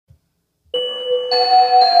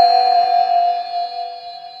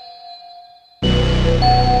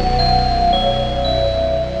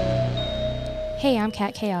Hey, I'm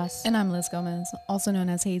Kat Chaos. And I'm Liz Gomez, also known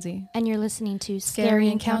as Hazy. And you're listening to Scary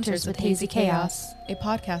Encounters with Hazy Chaos, a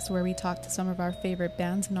podcast where we talk to some of our favorite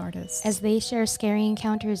bands and artists as they share scary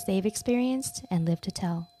encounters they've experienced and live to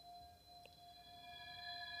tell.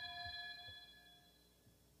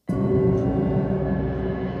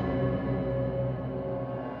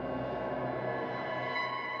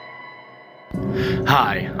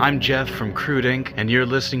 Hi, I'm Jeff from Crude Inc., and you're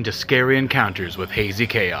listening to Scary Encounters with Hazy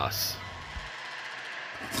Chaos.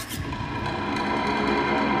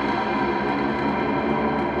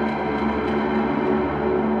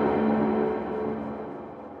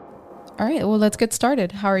 All right, well, let's get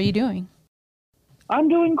started. How are you doing? I'm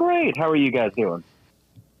doing great. How are you guys doing?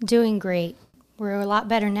 Doing great. We're a lot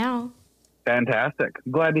better now. Fantastic.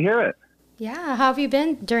 Glad to hear it. Yeah, how have you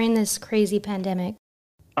been during this crazy pandemic?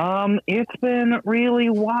 It's been really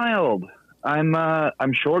wild.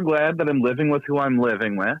 I'm sure glad that I'm living with who I'm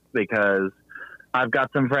living with, because I've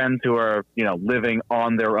got some friends who are, living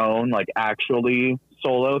on their own, like actually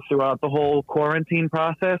solo throughout the whole quarantine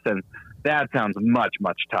process, and that sounds much,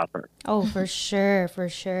 much tougher. Oh, for sure, for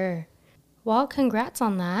sure. Well, congrats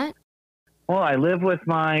on that. Well, I live with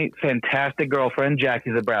my fantastic girlfriend,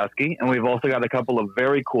 Jackie Zabrowski, and we've also got a couple of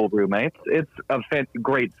very cool roommates. It's a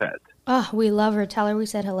great fit. Oh, we love her. Tell her we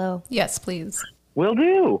said hello. Yes, please. Will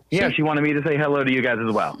do. Yeah, she wanted me to say hello to you guys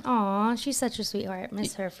as well. Aw, she's such a sweetheart.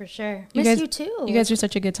 Miss her for sure. Miss you too. You guys are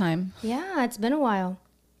such a good time. Yeah, it's been a while.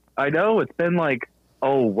 I know. It's been like,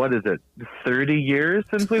 what is it, 30 years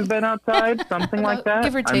since we've been outside? Something like that?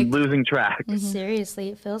 Give or take. I'm losing track. Mm-hmm. Seriously,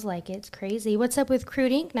 it feels like it. It's crazy. What's up with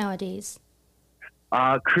Crude Inc. nowadays?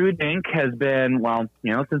 Crude Inc. has been,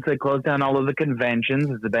 since they closed down all of the conventions,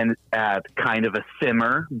 it's been at kind of a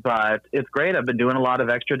simmer, but it's great. I've been doing a lot of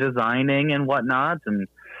extra designing and whatnot, and,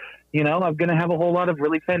 I'm going to have a whole lot of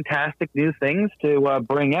really fantastic new things to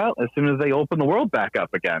bring out as soon as they open the world back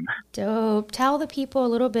up again. Dope. Tell the people a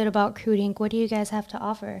little bit about Crude Inc. What do you guys have to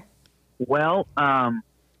offer? Well,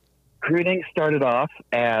 Crude Inc. started off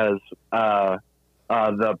as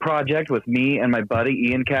the project with me and my buddy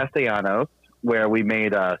Ian Castellanos, where we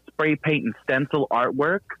made a spray paint and stencil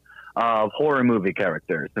artwork of horror movie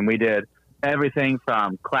characters. And we did everything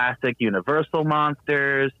from classic Universal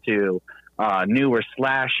monsters to newer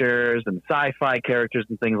slashers and sci-fi characters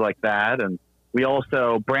and things like that. And we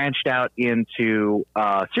also branched out into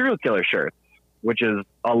serial killer shirts, which is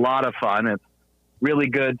a lot of fun. It's really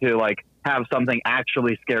good to have something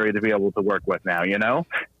actually scary to be able to work with now,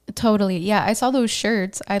 Totally. Yeah, I saw those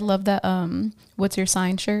shirts. I love that What's Your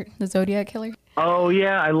Sign shirt, the Zodiac Killer. Oh,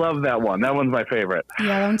 yeah, I love that one. That one's my favorite.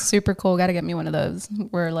 Yeah, that one's super cool. Got to get me one of those.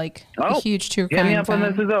 We're a huge true crime fan. Get me up fan.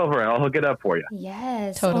 when this is over, and I'll hook it up for you.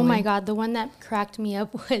 Yes. Totally. Oh, my God. The one that cracked me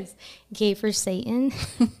up was Gay for Satan.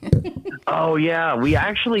 Oh, yeah. We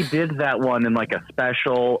actually did that one in a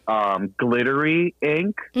special glittery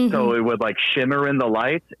ink, so it would shimmer in the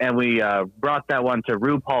lights, and we brought that one to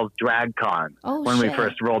RuPaul's Drag Con we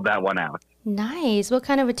first rolled that one out. Nice. What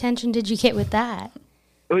kind of attention did you get with that?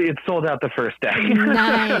 It sold out the first day.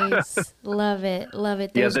 Nice. Love it. Love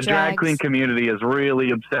it. Yeah, the drag queen community is really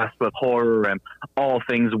obsessed with horror and all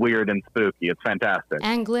things weird and spooky. It's fantastic.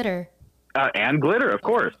 And glitter. And glitter, of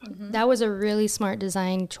course. Mm-hmm. That was a really smart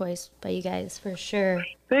design choice by you guys, for sure.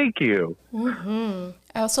 Thank you. Mm-hmm.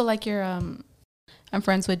 I also like your I'm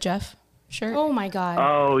friends with Jeff shirt. Oh, my God.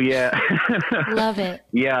 Oh, yeah. Love it.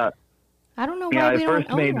 Yeah. I don't know why we don't own one. I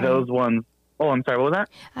first made those ones. Oh, I'm sorry, what was that?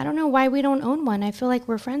 I don't know why we don't own one. I feel like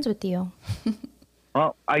we're friends with you.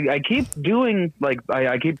 Well, I keep doing,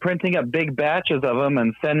 I keep printing up big batches of them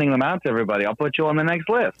and sending them out to everybody. I'll put you on the next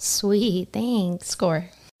list. Sweet, thanks. Score.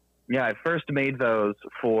 Yeah, I first made those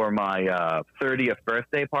for my 30th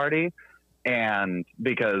birthday party, and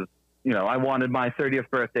because, I wanted my 30th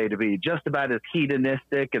birthday to be just about as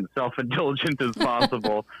hedonistic and self-indulgent as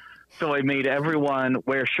possible, so I made everyone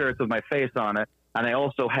wear shirts with my face on it, and I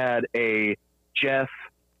also had a Jeff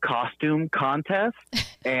costume contest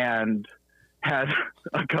and had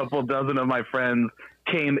a couple dozen of my friends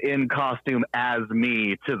came in costume as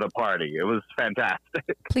me to the party. It was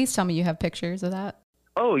fantastic. Please tell me you have pictures of that.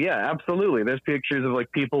 Oh, yeah, absolutely. There's pictures of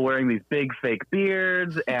people wearing these big fake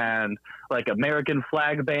beards and American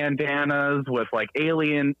flag bandanas with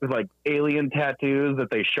alien tattoos that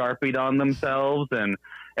they Sharpied on themselves, and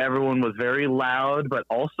everyone was very loud, but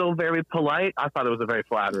also very polite. I thought it was a very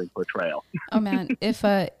flattering portrayal. Oh, man. If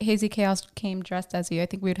Hazy Chaos came dressed as you, I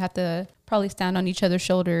think we'd have to probably stand on each other's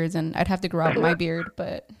shoulders, and I'd have to grow out my beard,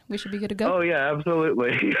 but we should be good to go. Oh, yeah,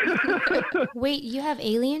 absolutely. Wait, you have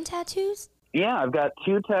alien tattoos? Yeah, I've got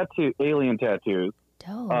 2 alien tattoos.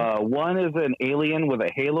 Dope. One is an alien with a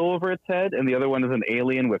halo over its head, and the other one is an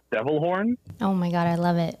alien with devil horns. Oh my God, I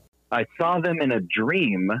love it. I saw them in a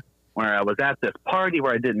dream where I was at this party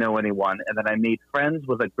where I didn't know anyone, and then I made friends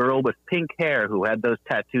with a girl with pink hair who had those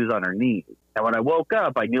tattoos on her knees. And when I woke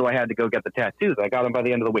up, I knew I had to go get the tattoos. I got them by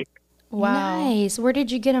the end of the week. Wow. Nice. Where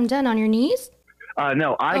did you get them done? On your knees?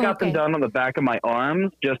 No, I got them okay. done on the back of my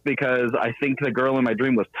arms just because I think the girl in my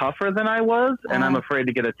dream was tougher than I was, and I'm afraid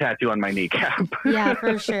to get a tattoo on my kneecap. Yeah,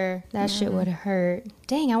 for sure. That shit would hurt.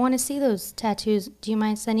 Dang, I want to see those tattoos. Do you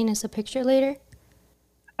mind sending us a picture later?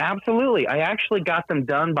 Absolutely. I actually got them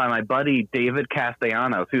done by my buddy David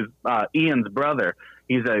Castellanos, who's Ian's brother.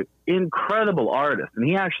 He's an incredible artist, and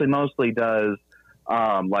he actually mostly does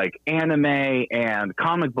like anime and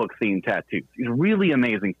comic book themed tattoos. He's really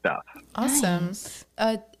amazing stuff. Awesome. Nice.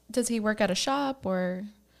 Does he work at a shop or?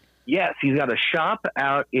 Yes, he's got a shop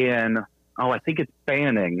out in, I think it's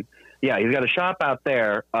Banning. Yeah, he's got a shop out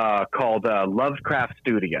there called Lovecraft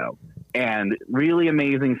Studio. And really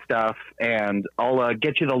amazing stuff. And I'll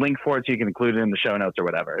get you the link for it so you can include it in the show notes or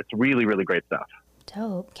whatever. It's really, really great stuff.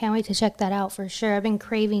 Dope. Can't wait to check that out for sure. I've been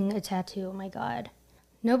craving a tattoo. Oh my God.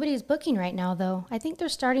 Nobody's booking right now, though. I think they're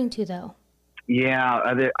starting to, though.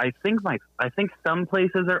 Yeah, I think some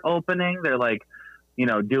places are opening. They're like,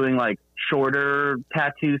 doing like shorter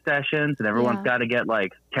tattoo sessions, and everyone's got to get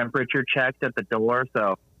like temperature checked at the door.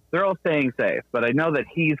 So they're all staying safe. But I know that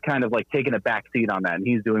he's kind of like taking a back seat on that, and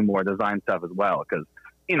he's doing more design stuff as well because,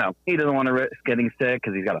 he doesn't want to risk getting sick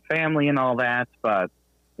because he's got a family and all that. But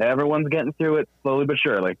everyone's getting through it slowly but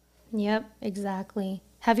surely. Yep, exactly.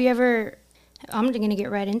 I'm going to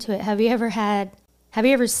get right into it. Have you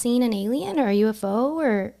ever seen an alien or a UFO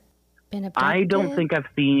or been abducted? I don't think I've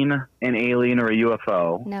seen an alien or a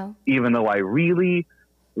UFO. No. Even though I really,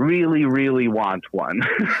 really, really want one.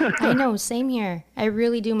 I know, same here. I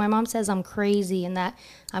really do. My mom says I'm crazy and that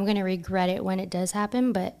I'm going to regret it when it does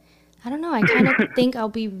happen, but I don't know. I kind of think I'll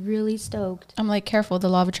be really stoked. I'm like, careful, the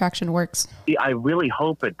law of attraction works. See, I really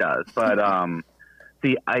hope it does. But,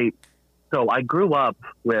 So I grew up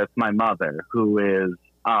with my mother, who is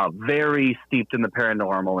very steeped in the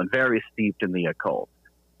paranormal and very steeped in the occult.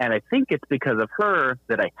 And I think it's because of her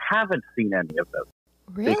that I haven't seen any of them.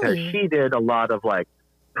 Really? Because she did a lot of like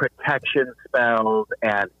protection spells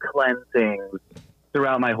and cleansings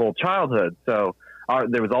throughout my whole childhood. So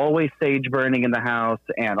there was always sage burning in the house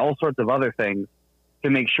and all sorts of other things to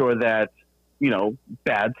make sure that,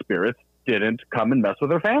 bad spirits didn't come and mess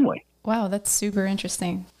with her family. Wow, that's super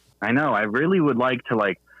interesting. I know. I really would like to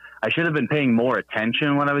I should have been paying more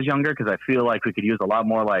attention when I was younger because I feel like we could use a lot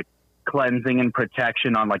more like cleansing and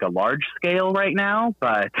protection on like a large scale right now.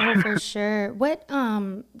 But Oh, for sure. What,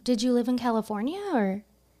 did you live in California or?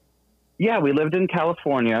 yeah, we lived in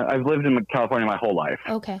California. I've lived in California my whole life.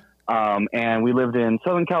 Okay. And we lived in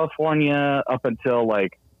Southern California up until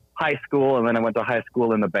like high school. And then I went to high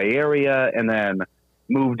school in the Bay Area and then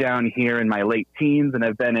moved down here in my late teens. And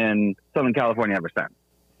I've been in Southern California ever since.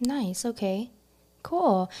 Nice. Okay.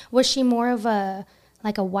 Cool. Was she more of a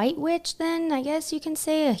white witch then? I guess you can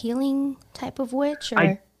say a healing type of witch,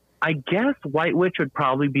 or I guess white witch would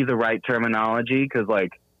probably be the right terminology because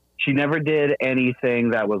like she never did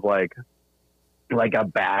anything that was like a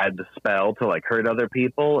bad spell to like hurt other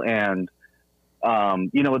people. And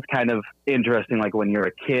it's kind of interesting. Like when you're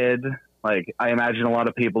a kid, like I imagine a lot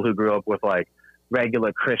of people who grew up with like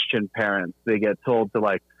regular Christian parents, they get told to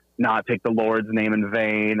like not take the Lord's name in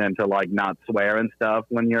vain and to like not swear and stuff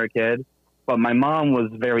when you're a kid. But my mom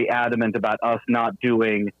was very adamant about us not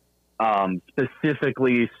doing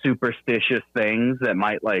specifically superstitious things that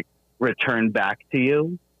might like return back to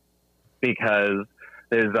you, because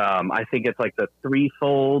there's I think it's like the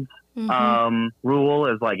threefold rule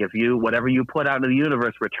is like whatever you put out into the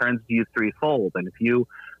universe returns to you threefold. And if you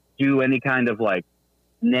do any kind of like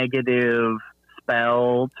negative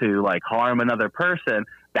spell to like harm another person,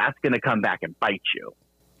 that's going to come back and bite you.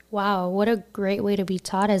 wow, what a great way to be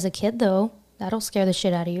taught as a kid, though. That'll scare the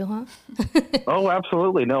shit out of you, huh? Oh,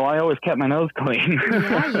 absolutely. No, I always kept my nose clean.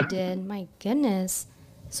 Yeah, you did. My goodness.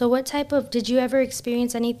 So did you ever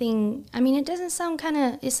experience anything? I mean, it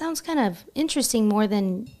sounds kind of interesting more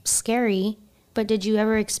than scary, but did you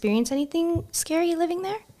ever experience anything scary living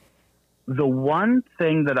there? The one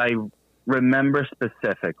thing that I remember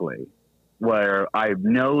specifically where I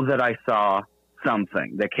know that I saw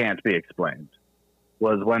something that can't be explained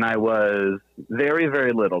was when I was very,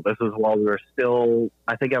 very little. This was while we were still,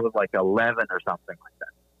 I think I was like 11 or something like that.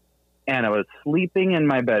 And I was sleeping in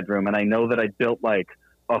my bedroom, and I know that I built like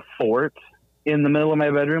a fort in the middle of my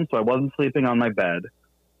bedroom, so I wasn't sleeping on my bed.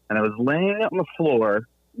 And I was laying on the floor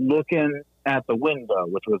looking at the window,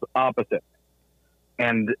 which was opposite.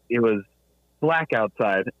 and it was black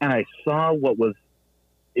outside, and I saw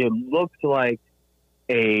it looked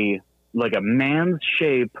a man's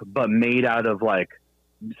shape, but made out of like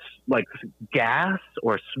gas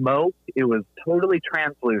or smoke. It was totally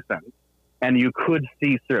translucent, and you could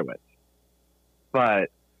see through it, but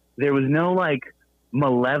there was no like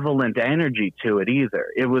malevolent energy to it either.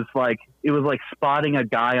 It was like spotting a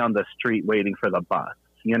guy on the street waiting for the bus,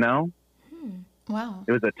 you know? Wow.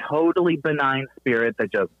 It was a totally benign spirit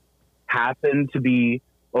that just happened to be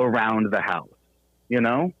around the house, you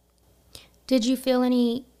know? Did you feel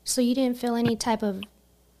so you didn't feel any type of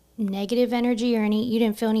negative energy or you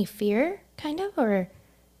didn't feel any fear, kind of, or?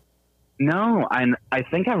 No, I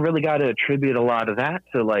think I really got to attribute a lot of that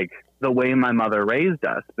to like the way my mother raised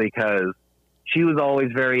us, because she was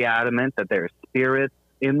always very adamant that there's spirits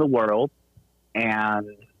in the world, and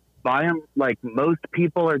like most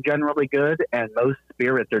people are generally good and most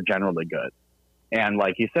spirits are generally good. And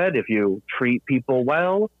like you said, if you treat people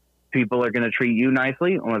well, people are going to treat you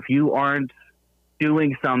nicely. Or if you aren't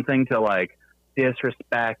doing something to like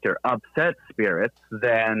disrespect or upset spirits,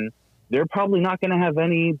 then they're probably not going to have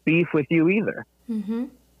any beef with you either. Mm-hmm.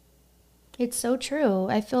 It's so true.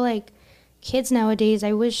 I feel like kids nowadays,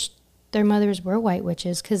 I wish their mothers were white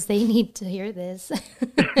witches, because they need to hear this.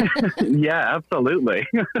 Yeah, absolutely.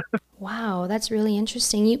 Wow, that's really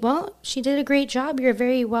interesting. Well, she did a great job. You're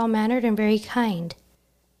very well-mannered and very kind.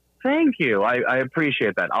 Thank you. I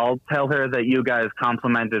appreciate that. I'll tell her that you guys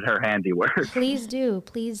complimented her handiwork. Please do.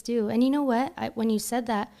 Please do. And you know what? When you said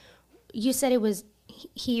that, you said it was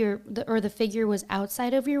the figure was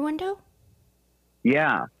outside of your window?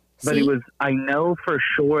 Yeah. But See? I know for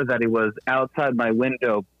sure that it was outside my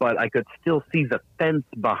window, but I could still see the fence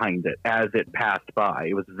behind it as it passed by.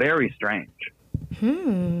 It was very strange.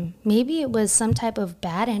 Maybe it was some type of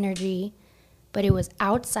bad energy, but it was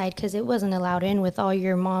outside because it wasn't allowed in with all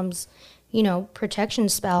your mom's, protection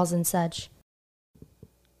spells and such.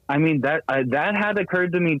 I mean, that had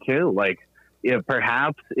occurred to me too. Like, if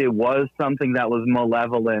perhaps it was something that was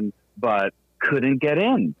malevolent, but couldn't get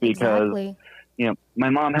in because, Exactly. My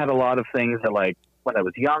mom had a lot of things that, like, when I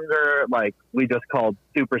was younger, like, we just called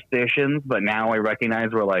superstitions, but now I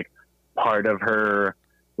recognize were, like, part of her,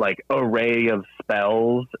 like, array of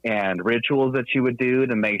spells and rituals that she would do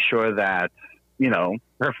to make sure that,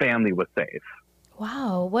 her family was safe.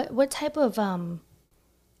 Wow. What type of,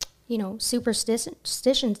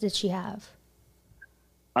 superstitions did she have?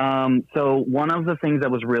 So one of the things that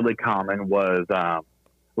was really common was,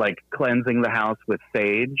 like cleansing the house with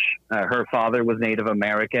sage. Her father was Native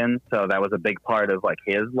American, so that was a big part of like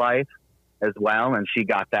his life as well, and she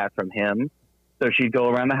got that from him. So she'd go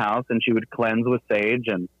around the house and she would cleanse with sage,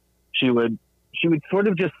 and she would sort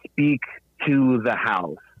of just speak to the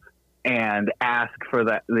house and ask for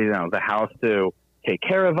that, the house to take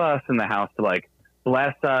care of us and the house to like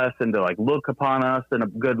bless us and to like look upon us in a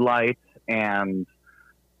good light. And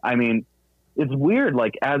I mean, it's weird.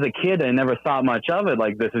 Like, as a kid, I never thought much of it.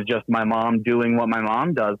 Like, this is just my mom doing what my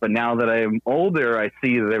mom does. But now that I'm older, I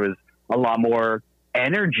see that there was a lot more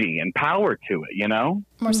energy and power to it,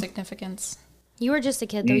 More significance. You were just a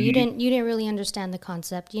kid, though. You didn't really understand the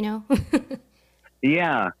concept,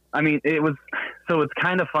 Yeah. I mean, so it's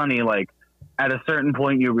kind of funny. Like, at a certain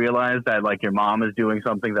point, you realize that, like, your mom is doing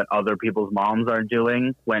something that other people's moms aren't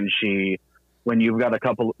doing when you've got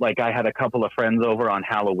I had a couple of friends over on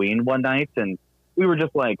Halloween one night, and we were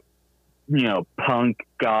just like, punk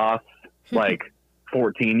goth, like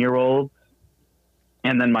 14-year-olds.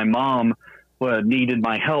 And then my mom needed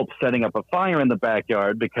my help setting up a fire in the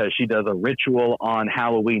backyard because she does a ritual on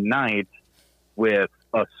Halloween night with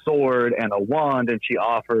a sword and a wand, and she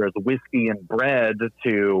offers whiskey and bread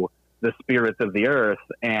to the spirits of the earth.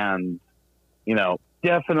 And,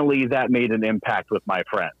 definitely that made an impact with my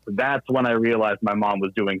friends. That's when I realized my mom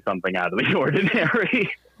was doing something out of the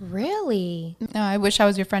ordinary. Really? No, I wish I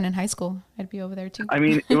was your friend in high school. I'd be over there too. I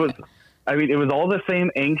mean, it was all the same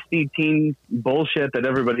angsty teen bullshit that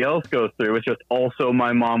everybody else goes through. It's just also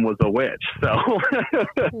my mom was a witch. So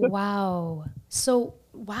Wow. So,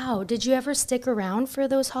 did you ever stick around for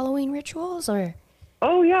those Halloween rituals, or?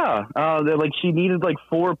 Oh yeah, she needed like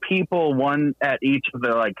 4 people, one at each of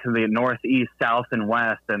the north, east, south, and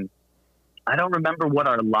west. And I don't remember what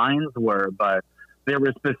our lines were, but there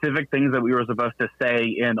were specific things that we were supposed to say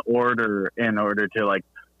in order to like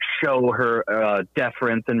show her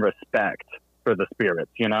deference and respect for the spirits.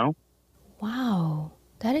 Wow,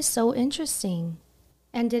 that is so interesting.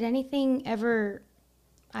 And did anything ever?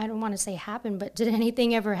 I don't want to say happen, but did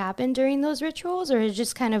anything ever happen during those rituals, or is it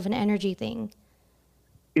just kind of an energy thing?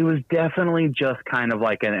 It was definitely just kind of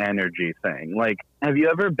like an energy thing. Like, have you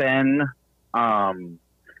ever been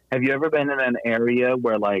Have you ever been in an area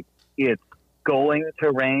where like it's going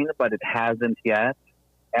to rain, but it hasn't yet?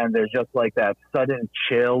 And there's just like that sudden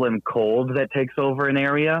chill and cold that takes over an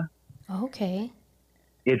area. Okay.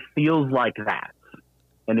 It feels like that.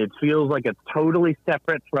 And it feels like it's totally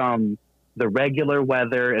separate from the regular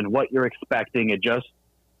weather and what you're expecting. It's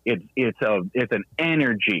an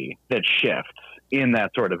energy that shifts in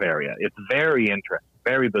that sort of area. It's very interesting,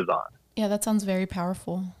 very bizarre. Yeah, that sounds very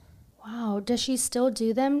powerful. Wow. Does she still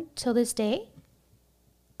do them till this day?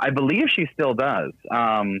 I believe she still does.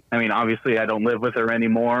 I mean, obviously, I don't live with her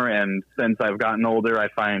anymore, and since I've gotten older, I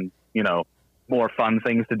find, more fun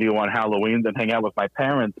things to do on Halloween than hang out with my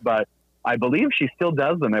parents, but I believe she still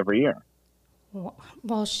does them every year.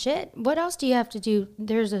 Well, shit. What else do you have to do?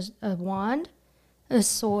 There's a wand, a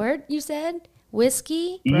sword, you said?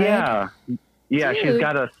 Whiskey? Bread? Yeah, she's Dude.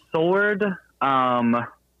 got a sword, and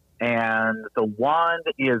the wand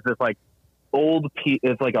is this, like, old piece.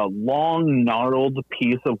 It's like a long, gnarled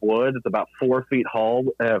piece of wood. It's about 4 feet tall,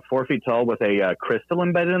 with a crystal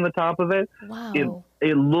embedded in the top of it. Wow.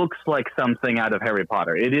 It looks like something out of Harry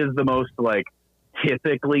Potter. It is the most like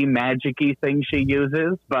typically magic-y thing she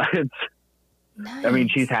uses, but Nice. I mean,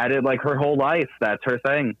 she's had it like her whole life. That's her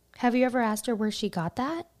thing. Have you ever asked her where she got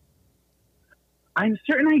that? I'm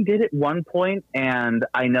certain I did at one point, and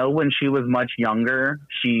I know when she was much younger,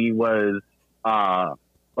 she was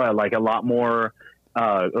like a lot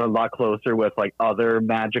closer with like other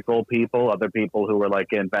magical people, other people who were like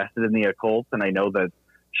invested in the occult. And I know that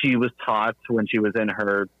she was taught when she was in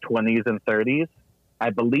her 20s and 30s. I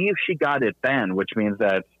believe she got it then, which means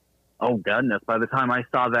that, oh goodness, by the time I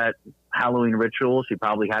saw that Halloween ritual, she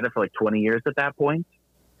probably had it for like 20 years at that point.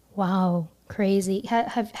 Wow. Crazy.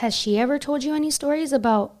 Has she ever told you any stories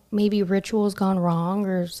about maybe rituals gone wrong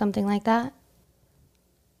or something like that?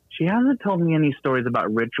 She hasn't told me any stories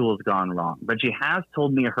about rituals gone wrong, but she has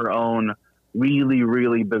told me her own really,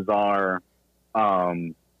 really bizarre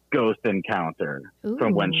ghost encounter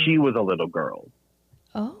from when she was a little girl.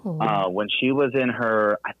 Oh. When she was in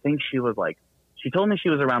her, I think she told me she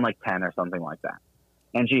was around like 10 or something like that.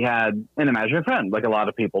 And she had an imaginary friend, like a lot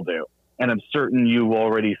of people do. And I'm certain you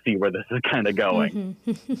already see where this is kind of going.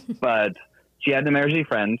 But she had an imaginary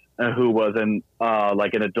friend who was an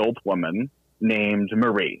adult woman named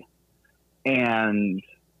Marie. And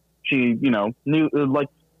she, knew, like,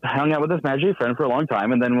 hung out with this imaginary friend for a long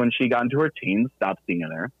time. And then when she got into her teens, stopped seeing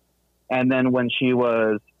her. And then when she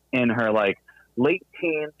was in her, like, late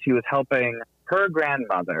teens, she was helping her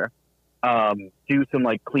grandmother do some,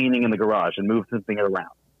 like, cleaning in the garage and move something around.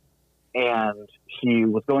 And she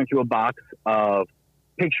was going through a box of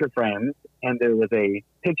picture frames, and there was a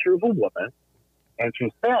picture of a woman. And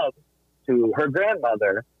she said to her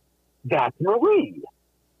grandmother, "That's Marie."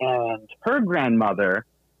 And her grandmother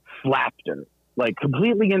slapped her, like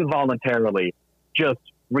completely involuntarily, just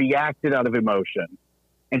reacted out of emotion.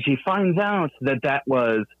 And she finds out that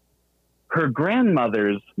was her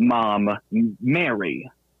grandmother's mom,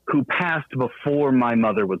 Mary, who passed before my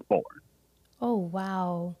mother was born. Oh,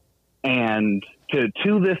 wow. And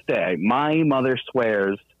to this day, my mother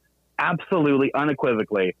swears absolutely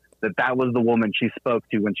unequivocally that was the woman she spoke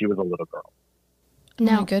to when she was a little girl.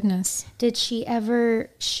 Now, Oh my goodness. did she ever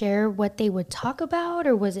share what they would talk about,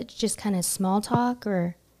 or was it just kind of small talk,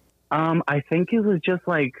 or? I think it was just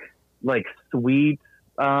like sweet,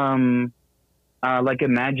 like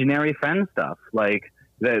imaginary friend stuff. Like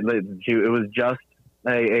it was just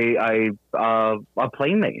a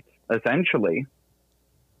playmate essentially.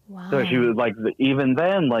 Wow. So she was like, even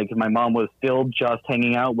then, like my mom was still just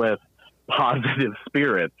hanging out with positive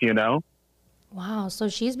spirits, Wow. So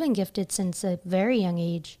she's been gifted since a very young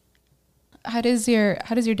age. How does your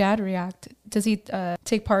dad react? Does he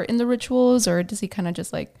take part in the rituals, or does he kind of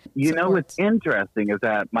just like support? What's interesting is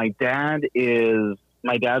that my dad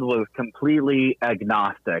was completely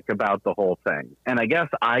agnostic about the whole thing. And I guess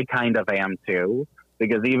I kind of am too,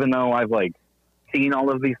 because even though I've like seen all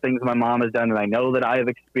of these things my mom has done, and I know that I have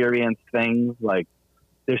experienced things, like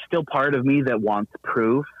there's still part of me that wants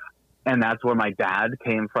proof. And that's where my dad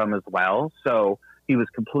came from as well. So he was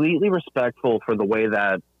completely respectful for the way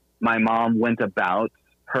that my mom went about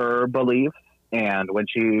her beliefs. And when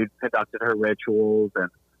she conducted her rituals and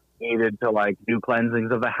needed to like do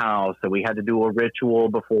cleansings of the house, and we had to do a ritual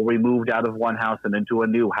before we moved out of one house and into a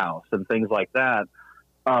new house and things like that.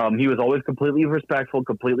 He was always completely respectful,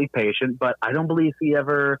 completely patient, but I don't believe he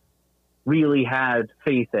ever really had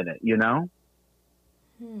faith in it,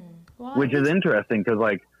 Well, which is interesting because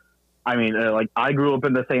like I grew up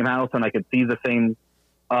in the same house and I could see the same,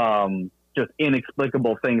 just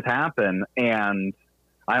inexplicable things happen. And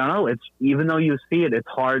I don't know, it's, even though you see it, it's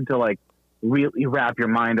hard to like really wrap your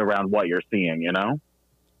mind around what you're seeing, you know?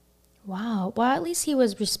 Wow. Well, at least he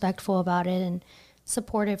was respectful about it and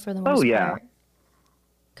supportive for the most Oh, yeah. part.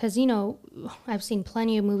 Because, you know, I've seen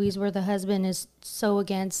plenty of movies where the husband is so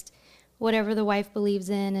against whatever the wife believes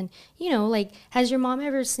in. And, you know, like, has your mom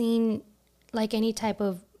ever seen, like, any type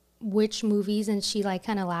of witch movies and she, like,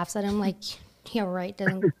 kind of laughs at him, like, yeah, right,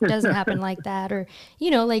 doesn't happen like that? Or,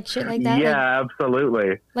 you know, like, shit like that? Yeah,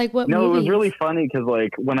 absolutely. Like what No, movies? it was really funny because,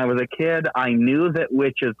 like, when I was a kid, I knew that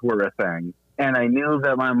witches were a thing. And I knew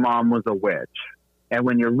that my mom was a witch. And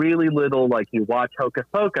when you're really little, like, you watch Hocus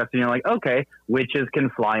Pocus and you're like, okay, witches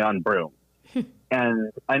can fly on brooms.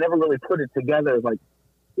 And I never really put it together, like,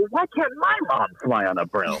 well, why can't my mom fly on a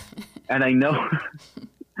broom? And I know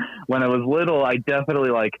when I was little, I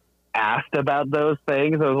definitely, like, asked about those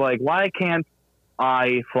things. I was like, why can't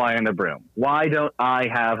I fly on a broom? Why don't I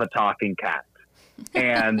have a talking cat?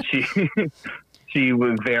 And she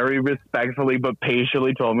was very respectfully but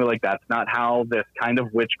patiently told me, like, that's not how this kind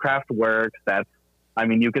of witchcraft works. I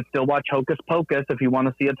mean, you could still watch Hocus Pocus if you want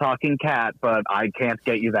to see a talking cat, but I can't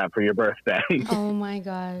get you that for your birthday. Oh my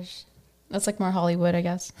gosh. That's like more Hollywood, I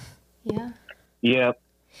guess. Yeah. Yep.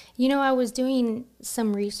 You know, I was doing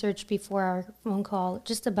some research before our phone call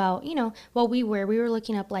just about, you know, what we were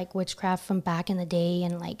looking up like witchcraft from back in the day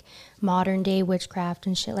and like modern day witchcraft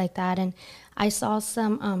and shit like that. And I saw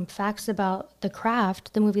some facts about The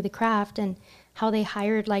Craft, the movie The Craft, and how they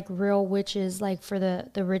hired like real witches like for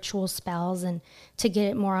the ritual spells and to get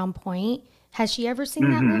it more on point. Has she ever seen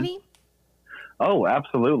that movie? Oh,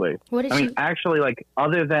 absolutely. What did I she? mean, actually, like,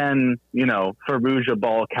 other than, you know, Farouja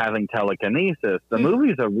Balk having telekinesis, the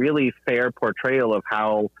movie's a really fair portrayal of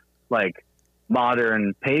how, like,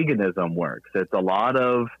 modern paganism works. It's a lot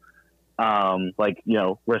of, like, you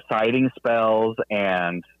know, reciting spells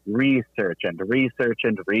and research and research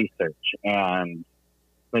and research. And,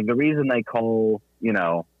 like, the reason they call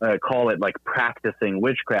it, like, practicing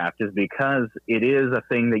witchcraft is because it is a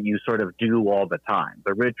thing that you sort of do all the time.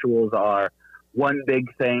 The rituals are one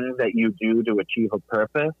big thing that you do to achieve a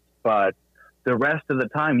purpose, but the rest of the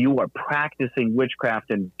time you are practicing witchcraft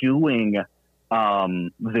and doing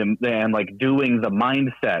doing the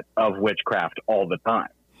mindset of witchcraft all the time.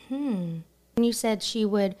 When you said she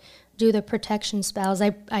would do the protection spells,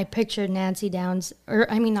 I pictured Nancy Downs,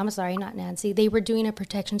 I'm sorry, not Nancy. They were doing a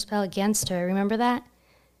protection spell against her. Remember that?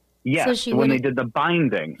 Yes, So when they did the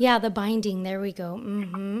binding. Yeah, the binding. There we go.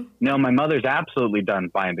 No, my mother's absolutely done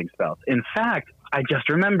binding spells. In fact, I just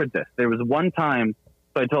remembered this. There was one time,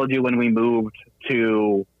 so I told you when we moved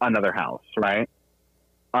to another house, right?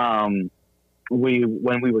 When we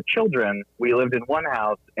were children, we lived in one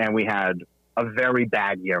house and we had a very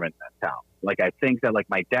bad year in this house. Like, I think that, like,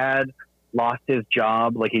 my dad lost his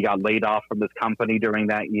job. Like, he got laid off from this company during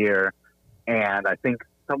that year. And I think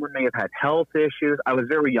someone may have had health issues. I was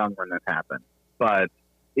very young when this happened, but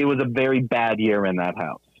it was a very bad year in that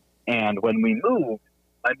house. And when we moved,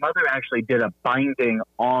 my mother actually did a binding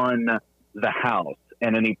on the house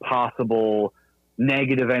and any possible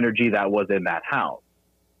negative energy that was in that house.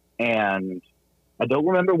 And I don't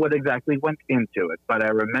remember what exactly went into it, but I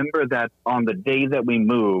remember that on the day that we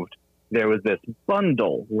moved, there was this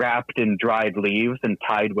bundle wrapped in dried leaves and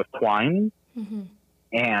tied with twine.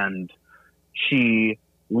 And she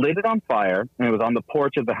lit it on fire, and it was on the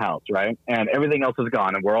porch of the house, right? And everything else was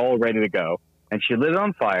gone, and we're all ready to go. And she lit it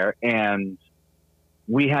on fire, and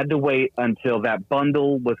we had to wait until that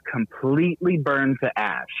bundle was completely burned to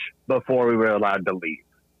ash before we were allowed to leave.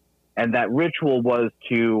 And that ritual was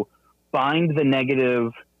to bind the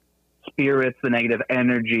negative spirits, the negative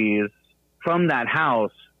energies from that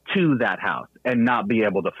house to that house and not be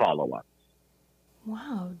able to follow us.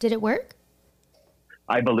 Wow. Did it work?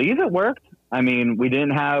 I believe it worked. I mean, we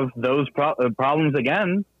didn't have those problems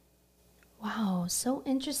again. Wow. So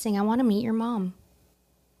interesting. I want to meet your mom.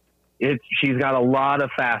 She's got a lot of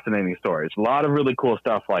fascinating stories, a lot of really cool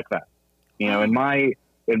stuff like that. You know, in my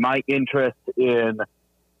interest in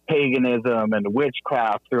paganism and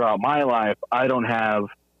witchcraft throughout my life, I don't have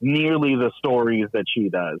nearly the stories that she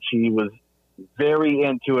does. She was very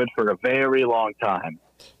into it for a very long time.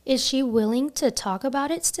 Is she willing to talk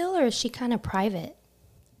about it still, or is she kind of private?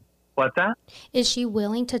 What's that? Is she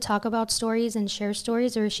willing to talk about stories and share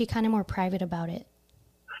stories, or is she kind of more private about it?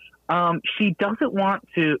 She doesn't want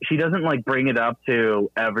to, she doesn't like bring it up to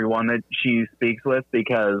everyone that she speaks with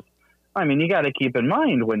because, I mean, you got to keep in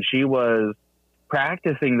mind when she was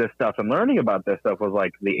practicing this stuff and learning about this stuff was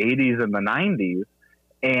like the 80s and the 90s.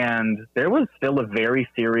 And there was still a very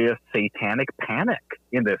serious satanic panic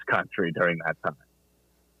in this country during that time.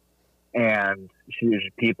 And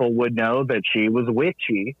people would know that she was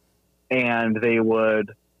witchy, and they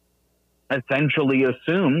would essentially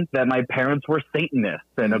assumed that my parents were Satanists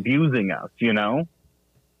and abusing us, you know?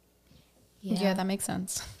 Yeah, that makes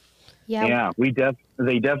sense. Yeah. Yeah,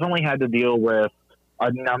 they definitely had to deal with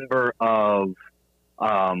a number of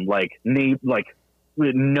like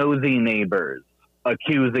nosy neighbors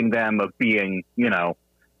accusing them of being, you know,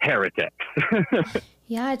 heretics.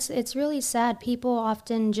 Yeah, it's really sad. People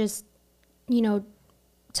often just, you know,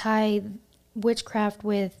 tie witchcraft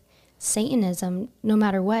with Satanism no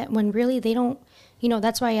matter what, when really they don't, you know,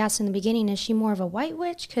 that's why I asked in the beginning, is she more of a white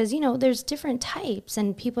witch? Because, you know, there's different types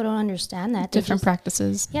and people don't understand that. Different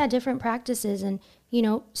practices. Yeah, different practices. And, you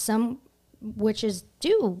know, some witches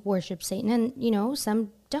do worship Satan and, you know,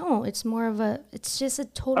 some don't. It's more of a, it's just a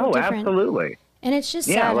total different. Absolutely. And it's just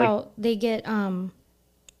Yeah, sad like- how they get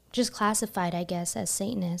just classified, I guess, as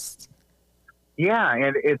Satanists. Yeah,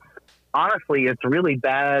 and it's honestly, it's really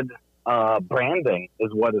bad branding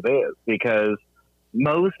is what it is, because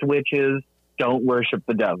most witches don't worship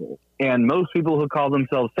the devil. And most people who call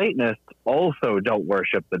themselves Satanists also don't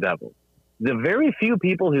worship the devil. The very few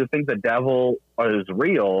people who think the devil is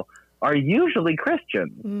real are usually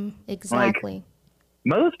Christians. Exactly.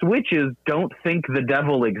 Most witches don't think the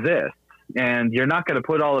devil exists, and you're not going to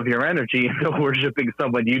put all of your energy into worshiping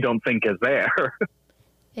someone you don't think is there.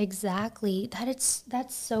 Exactly.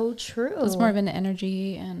 That's so true. It's more of an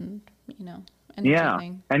energy and, you know, energy Yeah,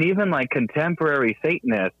 thing. and even like contemporary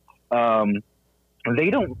Satanists, they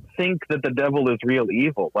don't think that the devil is real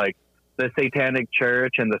evil. Like the Satanic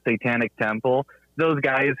Church and the Satanic Temple, those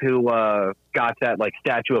guys who got that like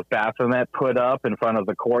statue of Baphomet put up in front of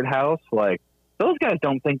the courthouse, like those guys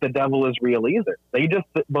don't think the devil is real either. They just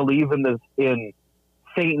believe in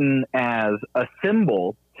Satan as a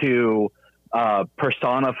symbol to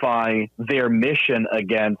personify their mission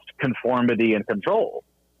against conformity and control.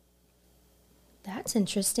 That's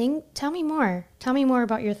interesting. Tell me more. Tell me more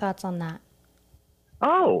about your thoughts on that.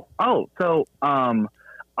 So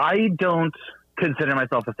I don't consider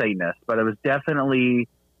myself a Satanist, but I was definitely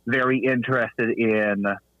very interested in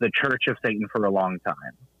the Church of Satan for a long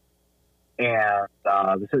time. And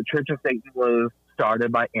the Church of Satan was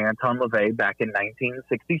started by Anton LaVey back in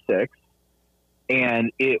 1966.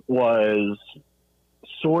 And it was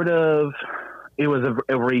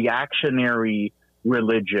a reactionary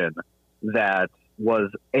religion that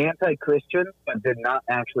was anti-Christian but did not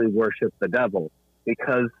actually worship the devil,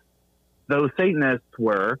 because those Satanists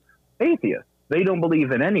were atheists. They don't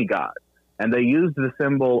believe in any God. And they used the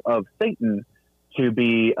symbol of Satan to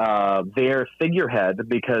be their figurehead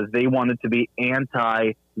because they wanted to be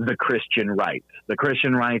anti the Christian right. The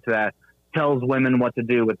Christian right that tells women what to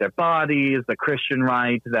do with their bodies, the Christian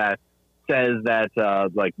right that says that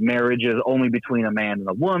like marriage is only between a man and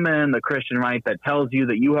a woman, the Christian right that tells you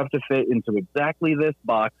that you have to fit into exactly this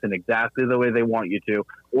box and exactly the way they want you to,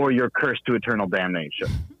 or you're cursed to eternal damnation.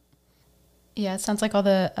 Yeah, it sounds like all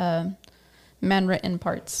the man-written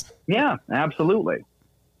parts. Yeah, absolutely.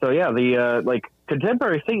 So yeah, the like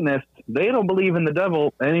contemporary Satanists, they don't believe in the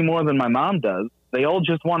devil any more than my mom does. They all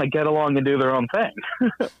just want to get along and do their own thing.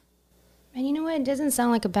 And you know what? It doesn't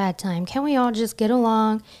sound like a bad time. Can't we all just get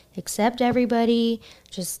along, accept everybody?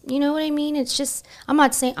 Just, you know what I mean? It's just, I'm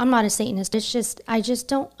not saying I'm not a Satanist. It's just, I just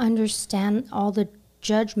don't understand all the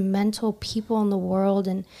judgmental people in the world.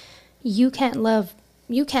 And you can't love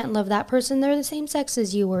that person. They're the same sex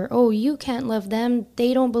as you. Or, oh, you can't love them.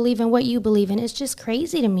 They don't believe in what you believe in. It's just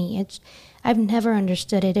crazy to me. I've never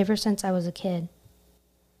understood it ever since I was a kid.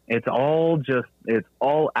 It's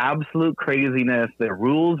all absolute craziness. The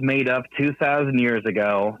rules made up 2,000 years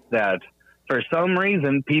ago that for some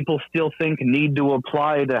reason people still think need to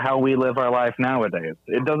apply to how we live our life nowadays.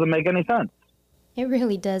 It doesn't make any sense. It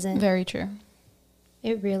really doesn't. Very true.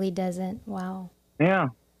 It really doesn't. Wow. Yeah.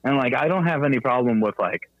 And like, I don't have any problem with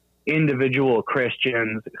like individual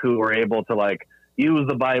Christians who are able to like use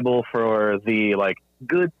the Bible for the like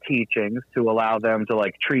good teachings to allow them to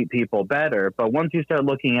like treat people better. But once you start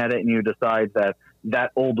looking at it and you decide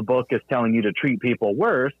that old book is telling you to treat people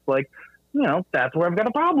worse, like, you know, that's where I've got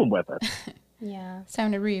a problem with it. Yeah. It's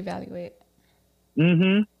time to reevaluate.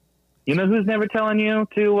 Mm-hmm. You know who's never telling you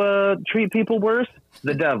to treat people worse?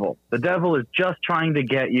 The devil. The devil is just trying to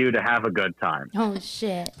get you to have a good time. Oh,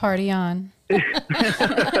 shit. Party on.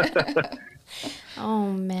 Oh,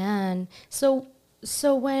 man. So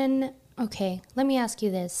when, okay, let me ask you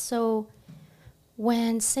this. So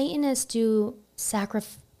when Satanists do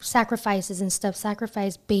sacrifices and stuff,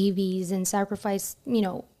 sacrifice babies and sacrifice, you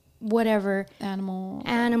know, whatever.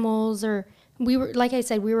 Animals, or like I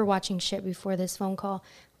said, we were watching shit before this phone call.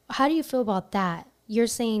 How do you feel about that? You're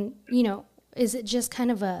saying, you know, is it just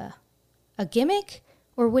kind of a gimmick,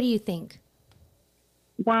 or what do you think?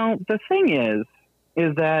 Well, the thing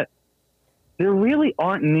is that there really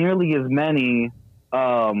aren't nearly as many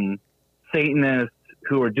Satanists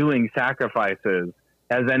who are doing sacrifices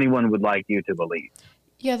as anyone would like you to believe.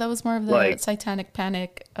 Yeah, that was more of the Like- satanic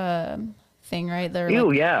panic thing, right? They're Ew,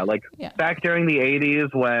 like, yeah. Like Yeah. back during the 80s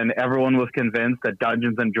when everyone was convinced that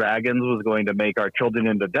Dungeons and Dragons was going to make our children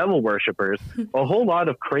into devil worshippers, a whole lot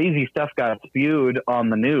of crazy stuff got spewed on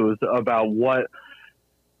the news about what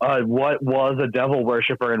was a devil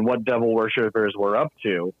worshipper and what devil worshippers were up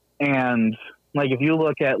to. And like, if you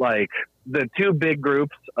look at like the two big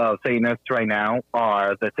groups of Satanists right now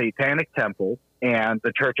are the Satanic Temple and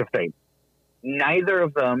the Church of Satan. Neither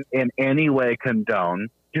of them in any way condone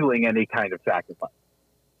doing any kind of sacrifice.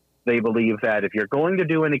 They believe that if you're going to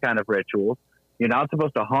do any kind of rituals, you're not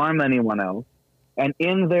supposed to harm anyone else. And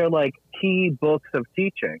in their like key books of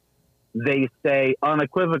teaching, they say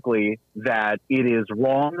unequivocally that it is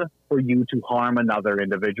wrong for you to harm another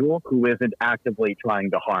individual who isn't actively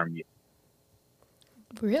trying to harm you.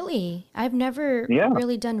 Really? I've never Yeah.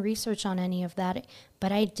 really done research on any of that,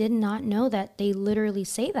 but I did not know that they literally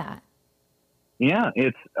say that. Yeah,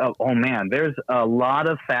 it's oh man, there's a lot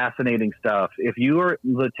of fascinating stuff. If you were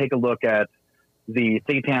to take a look at the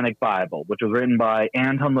Satanic Bible, which was written by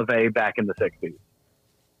Anton LaVey back in the 60s,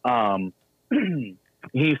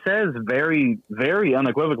 he says very, very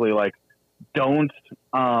unequivocally, like, don't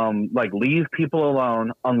like leave people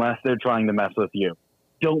alone unless they're trying to mess with you.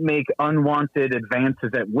 Don't make unwanted advances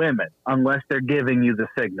at women unless they're giving you the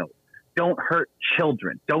signal. Don't hurt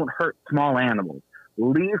children. Don't hurt small animals.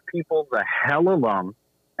 Leave people the hell alone,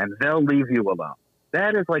 and they'll leave you alone.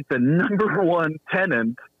 That is like the number one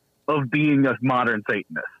tenet of being a modern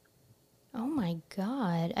Satanist. Oh my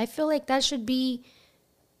God. I feel like that should be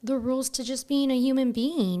the rules to just being a human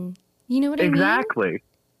being. You know what I mean? Exactly.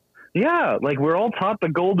 Yeah, like we're all taught the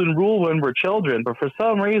golden rule when we're children, but for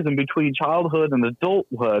some reason between childhood and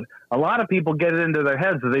adulthood, a lot of people get it into their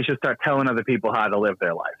heads that they should start telling other people how to live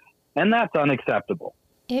their life. And that's unacceptable.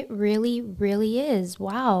 It really, really is.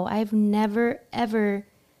 Wow. I've never, ever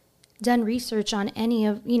done research on any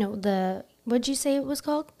of, what'd you say it was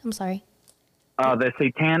called? I'm sorry. The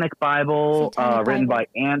Satanic Bible, Satanic written Bible.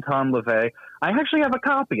 by Anton LaVey. I actually have a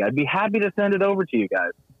copy. I'd be happy to send it over to you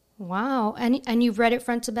guys. Wow. And you've read it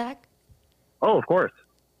front to back? Oh, of course.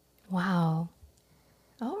 Wow.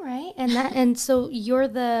 All right. And so you're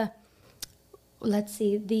the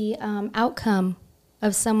outcome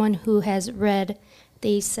of someone who has read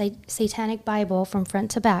the Satanic Bible from front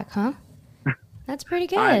to back, huh? That's pretty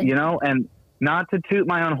good. And not to toot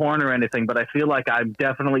my own horn or anything, but I feel like I'm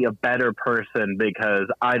definitely a better person because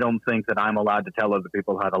I don't think that I'm allowed to tell other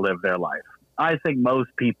people how to live their life. I think most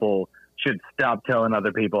people should stop telling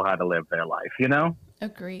other people how to live their life, you know?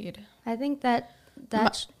 agreed. I think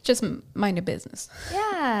that's Just mind your business.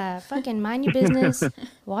 yeah, fucking mind your business,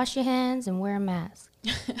 wash your hands, and wear a mask.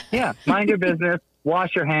 Yeah, mind your business,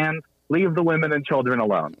 wash your hands, leave the women and children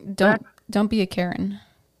alone. Don't be a Karen.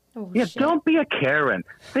 Oh, Yeah, shit. don't be a Karen.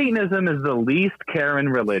 Satanism is the least Karen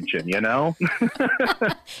religion, you know?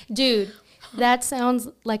 Dude, that sounds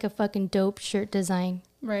like a fucking dope shirt design.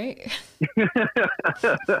 Right?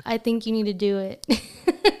 I think you need to do it.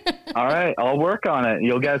 All right, I'll work on it.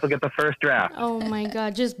 You guys will get the first draft. Oh my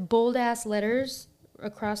God, just bold ass letters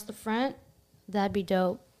across the front. That'd be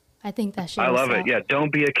dope. I think that should. I love it. Yeah,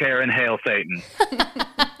 don't be a Karen, hail Satan.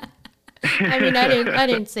 I mean, I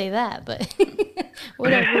didn't say that, but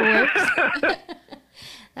whatever works.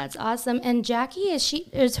 That's awesome. And Jackie,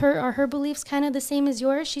 are her beliefs kind of the same as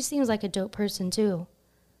yours? She seems like a dope person too.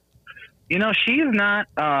 You know, she's not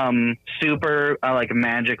super like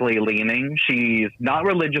magically leaning. She's not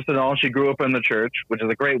religious at all. She grew up in the church, which is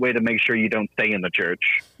a great way to make sure you don't stay in the church.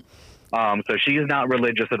 So she's not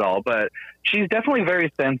religious at all, but she's definitely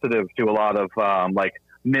very sensitive to a lot of like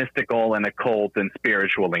mystical and occult and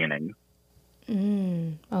spiritual leanings.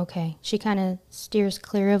 Okay. She kind of steers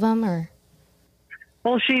clear of them, or?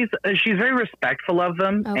 Well, she's very respectful of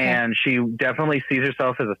them, Okay. and she definitely sees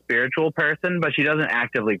herself as a spiritual person, but she doesn't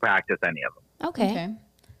actively practice any of them. Okay.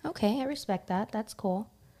 Okay, I respect that. That's cool.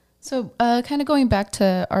 So, kind of going back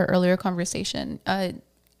to our earlier conversation,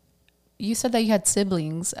 you said that you had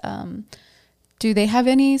siblings. Do they have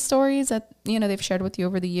any stories that, they've shared with you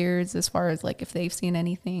over the years as far as like if they've seen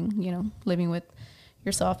anything, living with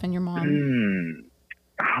yourself and your mom?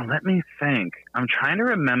 Oh, let me think. I'm trying to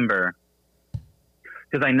remember.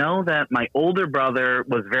 Because I know that my older brother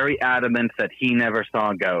was very adamant that he never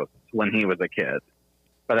saw ghosts when he was a kid.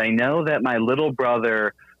 But I know that my little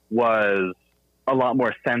brother was a lot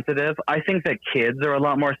more sensitive. I think that kids are a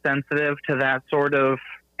lot more sensitive to that sort of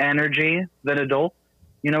energy than adults.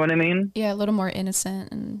 You know what I mean? Yeah, a little more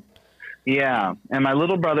innocent and Yeah. And my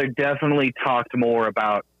little brother definitely talked more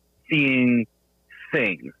about seeing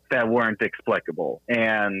things that weren't explicable.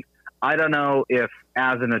 And I don't know if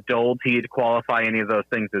as an adult he'd qualify any of those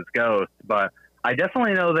things as ghosts, but I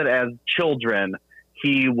definitely know that as children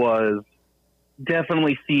he was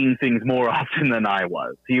definitely seeing things more often than I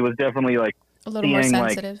was. He was definitely like a little more seeing,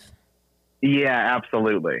 sensitive. Yeah,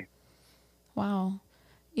 absolutely. Wow.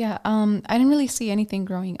 Yeah, I didn't really see anything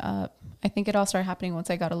growing up. I think it all started happening once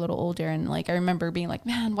I got a little older, and like I remember being like,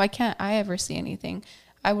 man, why can't I ever see anything?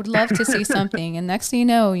 I would love to see something. And next thing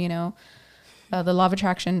you know, the law of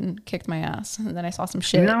attraction kicked my ass, and then I saw some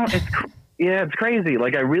shit. No, it's crazy.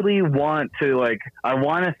 Like I really want to I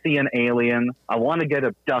want to see an alien. I want to get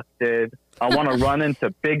abducted. I want to run into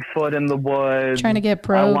Bigfoot in the woods. Trying to get I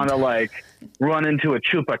probed. want to run into a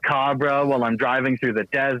chupacabra while I'm driving through the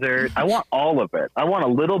desert. I want all of it. I want a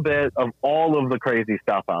little bit of all of the crazy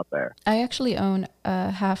stuff out there. I actually own a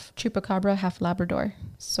half chupacabra, half Labrador.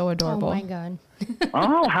 So adorable. Oh my God.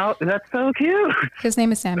 Oh, that's so cute. His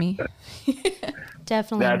name is Sammy.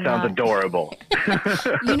 Definitely That sounds not. adorable.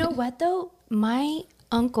 You know what though? My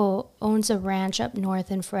uncle owns a ranch up north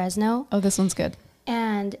in Fresno. Oh, this one's good.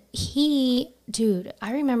 And dude,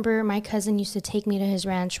 I remember my cousin used to take me to his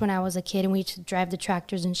ranch when I was a kid and we used to drive the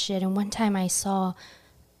tractors and shit. And one time I saw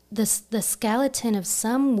the skeleton of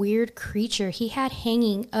some weird creature he had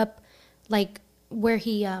hanging up, like where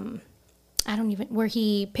he, where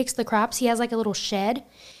he picks the crops. He has like a little shed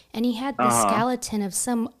and he had the skeleton of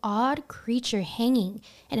some odd creature hanging,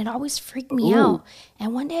 and it always freaked me out.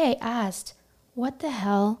 And one day I asked, what the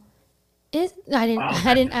hell? I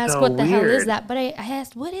didn't ask so what the hell is weird. that, but I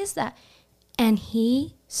asked, what is that? And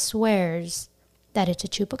he swears that it's a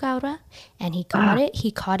chupacabra, and he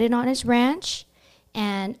caught it on his ranch,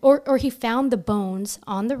 and or he found the bones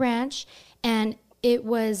on the ranch, and it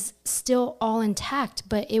was still all intact,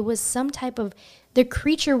 but it was some type of, the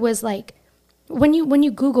creature was like, when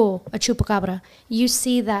you Google a chupacabra, you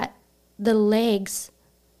see that the legs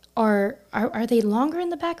are they longer in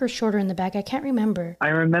the back or shorter in the back? I can't remember. I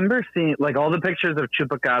remember seeing all the pictures of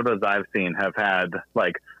chupacabras I've seen have had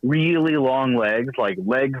really long legs,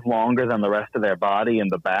 legs longer than the rest of their body in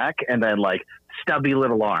the back, and then stubby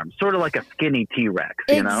little arms, sort of like a skinny T-Rex,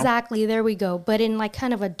 you know? Exactly, there we go. But in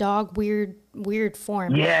kind of a dog weird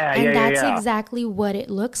form. Yeah, and yeah, that's yeah. exactly what it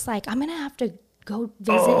looks like. I'm gonna have to go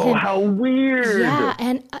visit Oh, him. how weird! Yeah,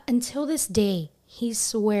 and until this day, he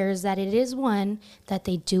swears that it is one, that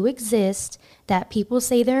they do exist, that people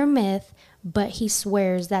say they're a myth, but he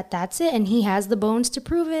swears that that's it, and he has the bones to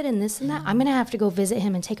prove it, and this and that. I'm gonna have to go visit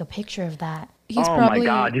him and take a picture of that. He's oh probably, my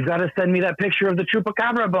God, you've got to send me that picture of the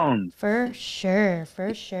chupacabra bones. For sure,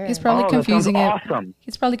 for sure. He's probably Oh, that sounds confusing it. awesome.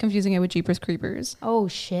 He's probably confusing it with Jeepers Creepers. Oh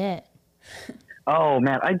shit. Oh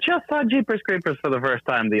man, I just saw Jeepers Creepers for the first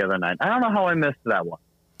time the other night. I don't know how I missed that one.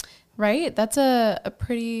 Right? That's a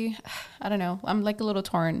pretty, I don't know. I'm a little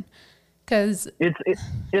torn because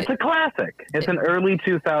It's a classic. It's an early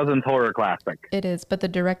 2000s horror classic. it is, but the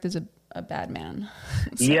director is a bad man.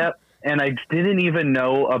 So, Yep. And I didn't even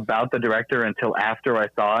know about the director until after I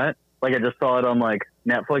saw it. I just saw it on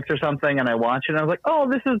Netflix or something, and I watched it and I was like, oh,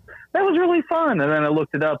 that was really fun. And then I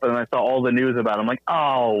looked it up and I saw all the news about it. I'm like,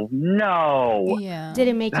 oh no. Yeah. Did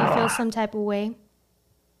it make you feel some type of way?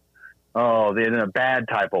 Oh, in a bad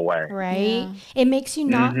type of way. Right? Yeah. It makes you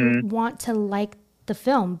not Mm-hmm. want to like the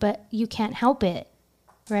film, but you can't help it.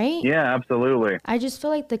 Right? Yeah, absolutely. I just feel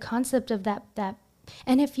like the concept of that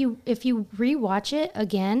and if you rewatch it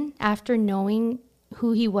again after knowing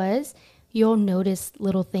who he was, you'll notice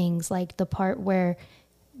little things like the part where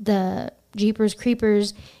the Jeepers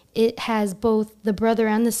Creepers, it has both the brother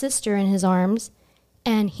and the sister in his arms,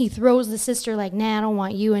 and he throws the sister nah, I don't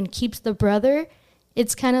want you, and keeps the brother.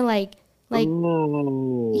 It's kind of like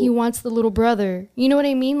Ooh. he wants the little brother. You know what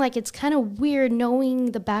I mean? It's kind of weird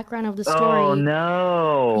knowing the background of the story. Oh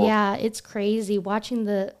no. Yeah, it's crazy watching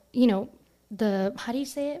the how do you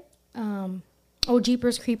say it?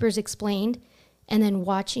 Jeepers Creepers Explained, and then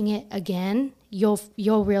watching it again, you'll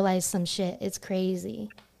realize some shit. It's crazy.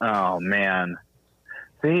 Oh man.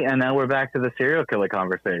 See, and now we're back to the serial killer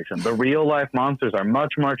conversation. The real life monsters are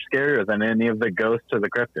much, much scarier than any of the ghosts or the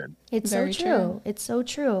cryptid. It's Very so true. true. It's so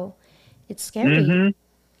true. It's scary.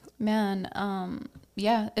 Mm-hmm. Man,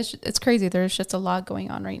 yeah, it's crazy. There's just a lot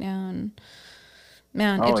going on right now, and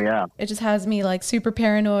man, Oh yeah. it just has me super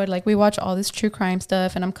paranoid. We watch all this true crime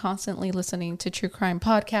stuff, and I'm constantly listening to true crime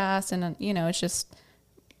podcasts, and it's just,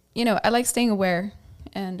 I like staying aware,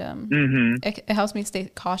 and it helps me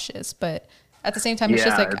stay cautious, but at the same time, it's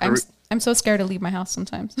Yeah, just I'm so scared to leave my house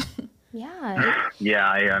sometimes. Yeah, Yeah,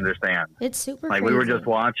 I understand. it's super Like crazy. we were just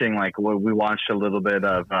watching, like we watched a little bit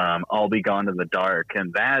of "I'll Be Gone in the Dark,"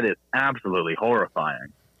 and that is absolutely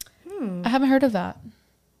horrifying. I haven't heard of that.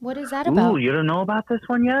 What is that Ooh, about? you don't know about this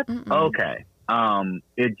one yet? Mm-mm. Okay.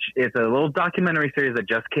 It's a little documentary series that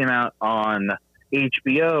just came out on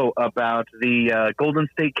HBO about the Golden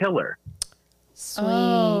State Killer. Sweet.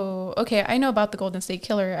 Oh, okay. I know about the Golden State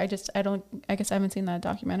Killer. I guess I haven't seen that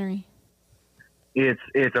documentary.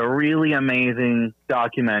 It's a really amazing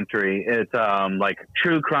documentary. It's like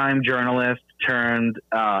true crime journalist turned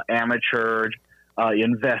amateur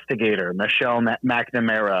investigator Michelle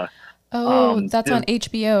McNamara. Oh, that's just- on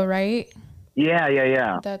HBO, right?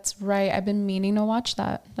 Yeah. That's right. I've been meaning to watch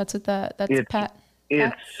that. That's It's- Pat.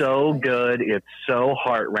 It's so good. It's so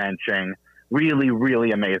heart wrenching. Really,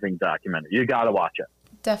 really amazing documentary. You got to watch it.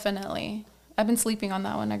 Definitely. I've been sleeping on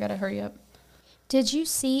that one. I gotta hurry up. Did you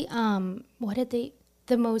see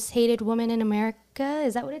the most hated woman in America?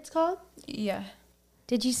 Is that what it's called? Yeah.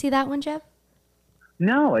 Did you see that one, Jeff?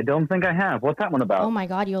 No, I don't think I have. What's that one about? Oh my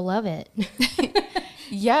God, you'll love it.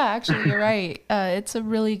 Yeah, actually, you're right. It's a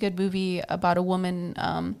really good movie about a woman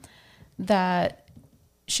that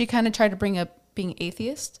she kind of tried to bring up being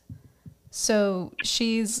atheist. So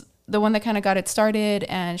she's the one that kind of got it started,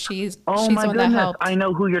 and she's Oh the my one that goodness, helped. I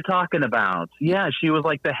know who you're talking about. Yeah, she was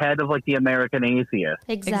like the head of like the American Atheist.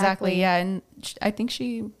 Exactly. Yeah, and I think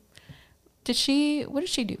what did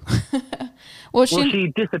she do? Well, She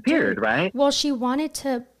disappeared, right? Well, she wanted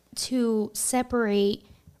to separate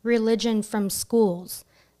religion from schools.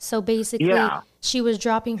 So basically, Yeah. she was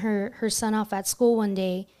dropping her son off at school one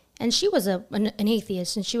day, and she was an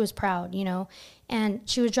atheist, and she was proud, you know. And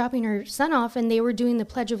she was dropping her son off, and they were doing the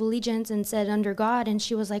Pledge of Allegiance and said, "Under God," and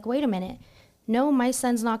she was like, "Wait a minute. No, my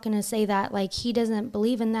son's not going to say that. Like, he doesn't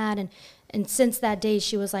believe in that." And since that day,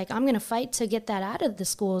 she was like, "I'm going to fight to get that out of the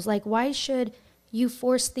schools. Like, why should you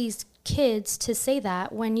force these kids to say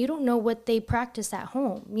that when you don't know what they practice at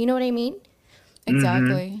home?" You know what I mean?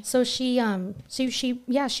 exactly. So she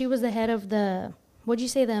was the head of the, what'd you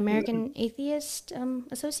say, the American Atheist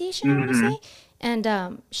Association, I want to say.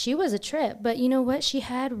 And she was a trip. But you know what? She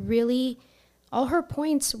had really, all her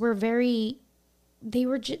points were very,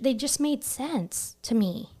 they just made sense to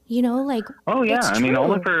me. You know, like, Oh yeah, it's I mean, all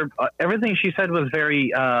true. of her everything she said was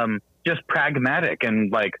very just pragmatic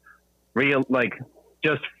and like real, like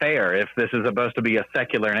just fair. If this is supposed to be a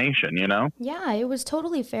secular nation, you know. Yeah, it was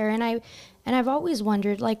totally fair, and I've always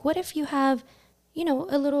wondered, like, what if you have, you know,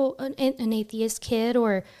 an atheist kid,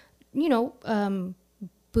 or, you know,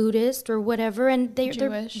 Buddhist or whatever, and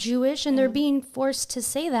they're Jewish, and they're being forced to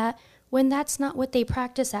say that when that's not what they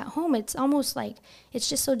practice at home. It's almost like it's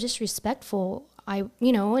just so disrespectful. And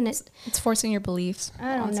It's forcing your beliefs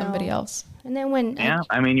I don't on somebody know. else. and then when Yeah,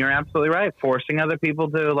 I mean, you're absolutely right. Forcing other people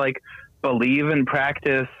to like believe and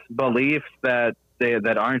practice beliefs that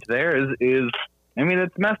aren't theirs is, I mean,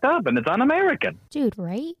 it's messed up and it's un-American. dude,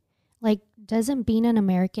 right? Like, doesn't being an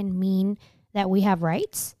American mean that we have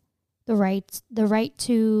rights? The right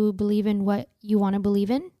to believe in what you want to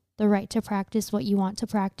believe in, the right to practice what you want to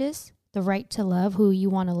practice, the right to love who you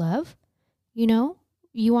want to love. You know,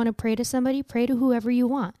 you want to pray to somebody, pray to whoever you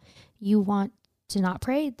want. You want to not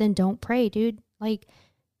pray, then don't pray, dude. Like,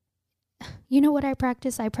 you know what I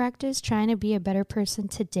practice? I practice trying to be a better person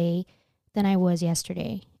today than I was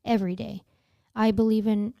yesterday, every day. I believe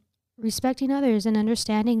in respecting others and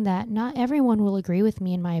understanding that not everyone will agree with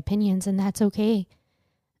me in my opinions, and that's okay.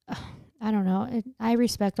 I don't know. I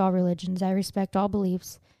respect all religions. I respect all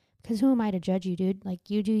beliefs. Because who am I to judge you, dude? Like,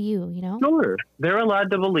 you do you, you know? Sure, they're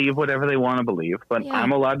allowed to believe whatever they want to believe, but Yeah.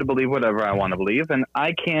 I'm allowed to believe whatever I want to believe, and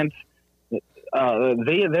I can't.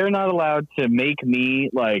 They're not allowed to make me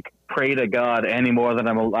like pray to God any more than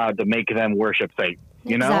I'm allowed to make them worship Satan.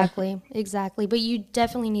 You know? Exactly. But you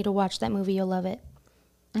definitely need to watch that movie. You'll love it.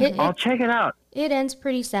 I'll check it out. It ends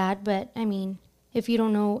pretty sad, but I mean, if you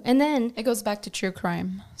don't know, and then It goes back to true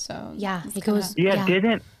crime. So yeah, it's it kinda- goes.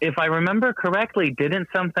 Yeah, if I remember correctly, didn't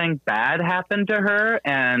something bad happen to her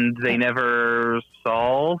and they never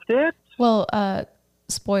solved it? Well,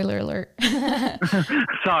 spoiler alert.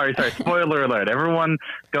 Sorry, spoiler alert. Everyone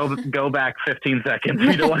go back 15 seconds.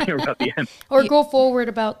 You don't want to hear about the end. Or go forward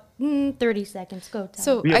about 30 seconds. Go. Tell.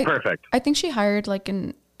 So Yeah, perfect. I think she hired like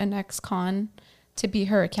an ex-con to be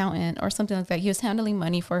her accountant or something like that. He was handling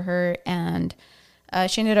money for her, and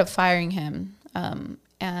she ended up firing him.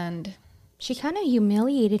 And She kind of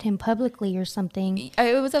humiliated him publicly or something.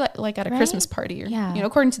 it was like at a Right? Christmas party, or, Yeah. you know,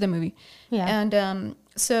 according to the movie. Yeah. And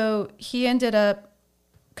so he ended up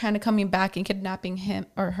kind of coming back and kidnapping him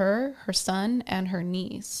or her son and her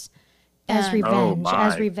niece. As And revenge, Oh,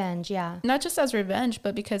 as my. revenge, yeah. not just as revenge,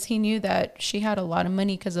 but because he knew that she had a lot of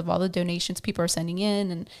money because of all the donations people are sending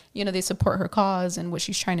in, and they support her cause and what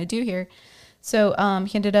she's trying to do here. So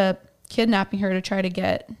he ended up kidnapping her to try to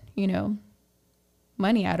get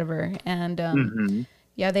money out of her, and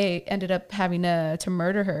yeah, they ended up having to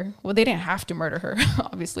murder her. Well, they didn't have to murder her,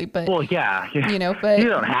 obviously, but Well, yeah. but You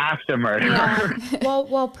don't have to murder her.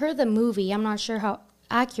 Well, per the movie, I'm not sure how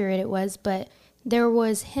accurate it was, but there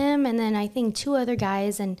was him and then I think two other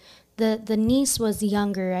guys, and the niece was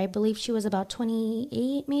younger. I believe she was about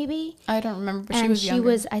 28, maybe. I don't remember, but And she was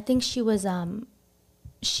younger. I think she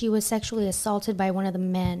was sexually assaulted by one of the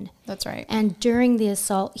men. That's right. And during the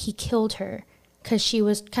assault, he killed her because she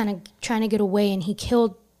was kind of trying to get away, and he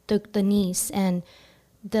killed the niece and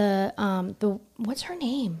the what's her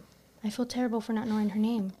name? I feel terrible for not knowing her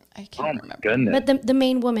name. I Oh, can't my remember. goodness. But the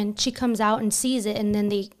main woman, she comes out and sees it, and then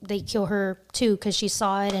they kill her too because she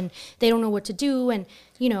saw it, and they don't know what to do, and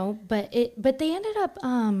but they ended up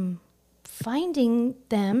finding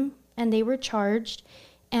them, and they were charged,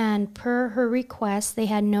 and per her request, they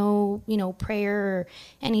had no prayer or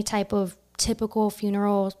any type of typical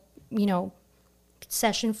funeral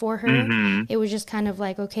session for her. It was just kind of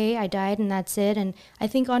like, okay, I died and that's it. And I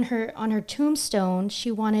think on her tombstone,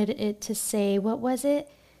 she wanted it to say, what was it?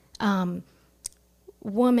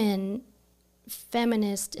 Woman,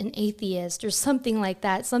 feminist, and atheist, or something like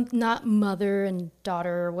that. Not mother and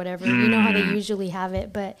daughter or whatever. You know how they usually have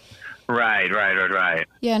it, but Right.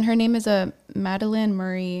 Yeah, and her name is Madeline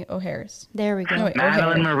Murray O'Harris. there we go. No, wait,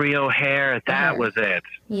 Madeline O'Hare. Marie O'Hare. That O'Hare. was it.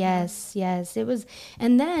 Yes, it was.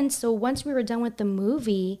 And then, so once we were done with the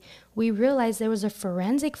movie, we realized there was a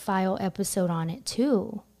forensic file episode on it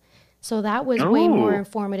too. So that was way more Ooh.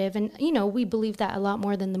 informative. And, we believe that a lot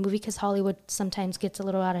more than the movie because Hollywood sometimes gets a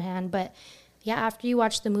little out of hand. But yeah, after you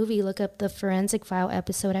watch the movie, look up the forensic file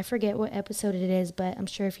episode. I forget what episode it is, but I'm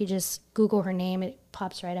sure if you just Google her name, it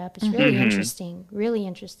pops right up. It's really interesting. Really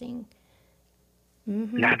interesting.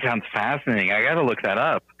 That sounds fascinating. I got to look that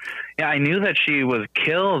up. Yeah, I knew that she was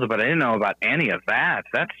killed, but I didn't know about any of that.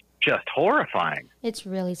 That's just horrifying. It's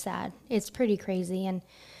really sad. It's pretty crazy. And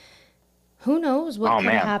who knows what could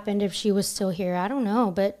have man. happened if she was still here. I don't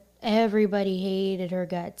know. But everybody hated her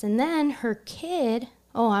guts. And then her kid.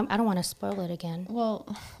 Oh, I don't want to spoil it again. Well,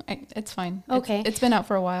 it's fine. Okay. It's been out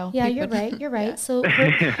for a while. Yeah, We you're could- right. You're right. So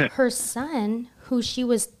her son, who she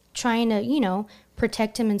was trying to,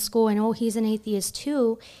 protect him in school, and he's an atheist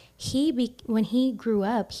too. When he grew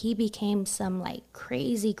up, he became some like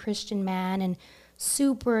crazy Christian man and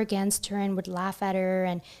super against her and would laugh at her.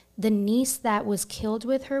 And the niece that was killed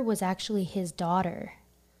with her was actually his daughter.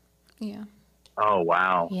 Yeah. Oh,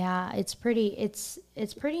 wow. Yeah, it's pretty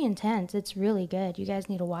intense. It's really good. You guys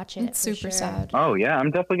need to watch it. It's for super sure. sad. sad. Oh, yeah. I'm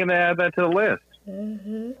definitely going to add that to the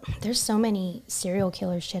list. There's so many serial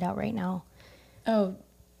killer shit out right now. Oh,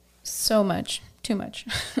 so much. Too much.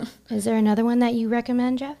 Is there another one that you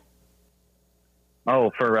recommend, Jeff? Oh,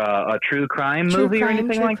 for a true crime movie or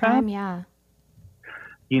anything true like crime, that? yeah.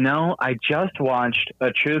 I just watched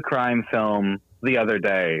a true crime film the other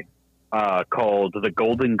day called The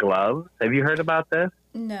Golden Gloves. Have you heard about this?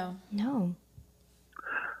 No. No.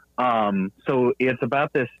 So it's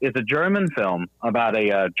about this. It's a German film about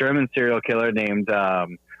a German serial killer named I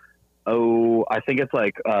think it's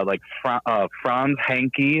like Franz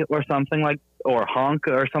Henke or something or Honk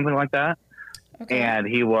or something like that. Okay. And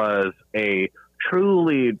he was a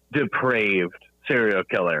truly depraved serial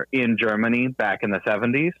killer in Germany back in the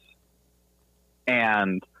 70s.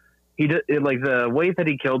 And he did the way that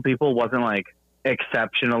he killed people wasn't like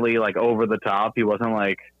exceptionally like over the top. He wasn't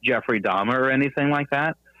like Jeffrey Dahmer or anything like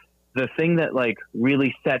that. The thing that like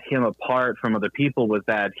really set him apart from other people was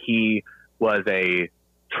that he was a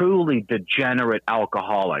truly degenerate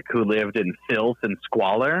alcoholic who lived in filth and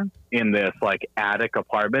squalor in this like attic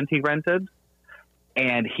apartment he rented.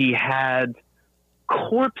 And he had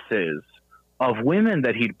corpses of women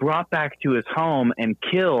that he'd brought back to his home and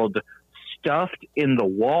killed, stuffed in the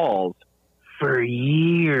walls for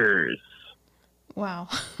years. Wow.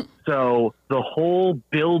 So the whole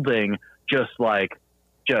building just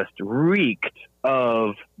reeked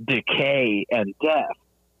of decay and death,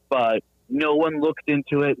 but no one looked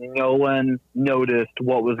into it. No one noticed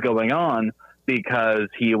what was going on because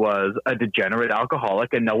he was a degenerate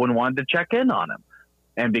alcoholic and no one wanted to check in on him.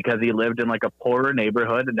 And because he lived in like a poorer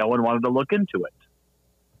neighborhood and no one wanted to look into it.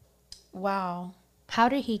 Wow. How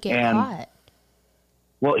did he get And- caught?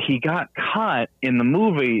 Well, he got caught in the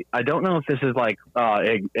movie. I don't know if this is like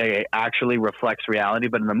actually reflects reality,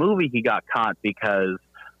 but in the movie he got caught because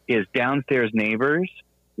his downstairs neighbors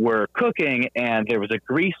were cooking and there was a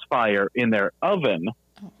grease fire in their oven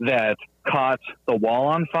that caught the wall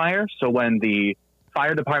on fire. So when the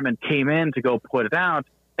fire department came in to go put it out,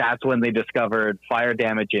 that's when they discovered fire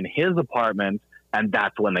damage in his apartment, and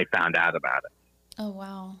that's when they found out about it. Oh,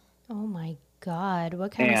 wow. Oh my God.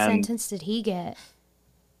 What kind of And- sentence did he get?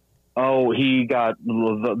 Oh, he got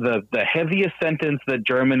the heaviest sentence that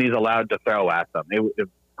Germany's allowed to throw at them. It was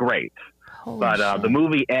great. Holy But shit. the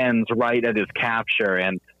movie ends right at his capture,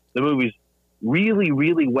 and the movie's really,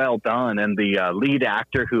 really well done. And the lead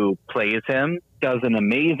actor who plays him does an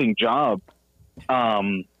amazing job.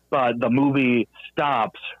 But the movie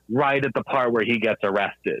stops right at the part where he gets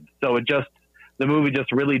arrested. So the movie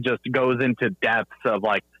just really just goes into depths of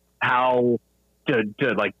like how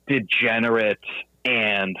like degenerate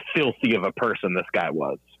and filthy of a person this guy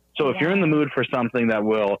was. So if you're in the mood for something that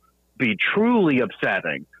will be truly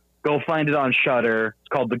upsetting, go find it on Shudder. It's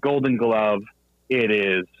called The Golden Glove. It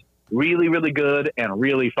is really, really good and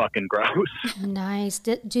really fucking gross. Nice.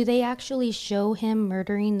 Do they actually show him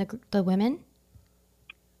murdering the women?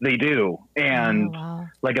 They do. And Oh, wow.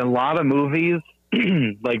 like a lot of movies,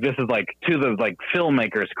 like this is like to the like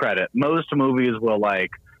filmmakers' credit. Most movies will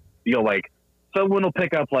like, you'll like, someone will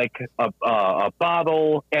pick up like a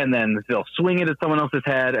bottle and then they'll swing it at someone else's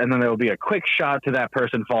head, and then there will be a quick shot to that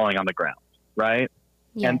person falling on the ground, right?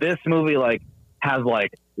 Yes. And this movie like has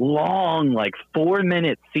like long, like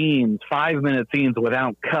 4-minute scenes, 5-minute scenes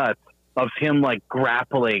without cuts of him like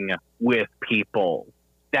grappling with people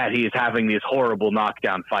that he's having these horrible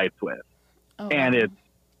knockdown fights with. Oh, And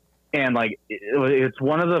wow. it's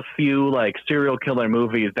one of the few like serial killer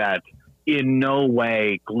movies that in no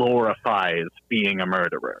way glorifies being a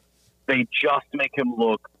murderer. They just make him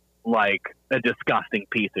look like a disgusting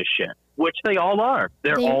piece of shit, which they all are.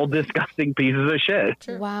 They're They- all disgusting pieces of shit.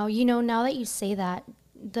 Sure. Wow. Now that you say that,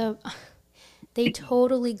 they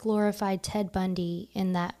totally glorified Ted Bundy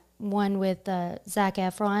in that one with Zac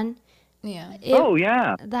Efron. Yeah. Oh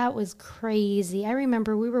yeah. That was crazy. I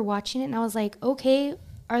remember we were watching it and I was like, okay,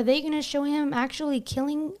 are they going to show him actually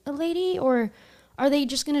killing a lady, or are they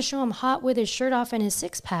just going to show him hot with his shirt off and his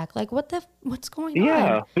six-pack? Like, what's going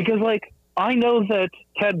Yeah, on? because like I know that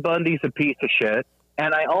Ted Bundy's a piece of shit,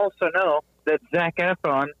 and I also know that Zac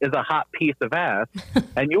Efron is a hot piece of ass,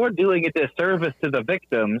 and you're doing a disservice to the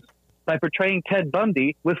victims by portraying Ted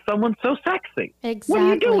Bundy with someone so sexy. Exactly. What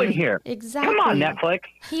are you doing here? Exactly. Come on, Netflix.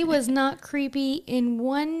 He was not creepy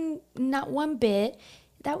not one bit.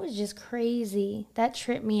 That was just crazy. That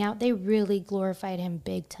tripped me out. They really glorified him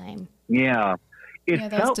big time. Yeah. It Yeah,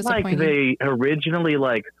 that was felt like disappointing. they originally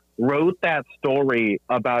like wrote that story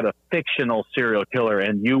about a fictional serial killer,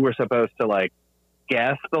 and you were supposed to like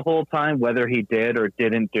guess the whole time whether he did or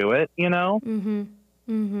didn't do it, you know? Mm-hmm.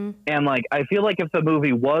 Mm-hmm. And like I feel like if the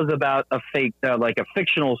movie was about a fake like a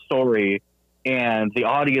fictional story and the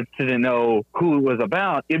audience didn't know who it was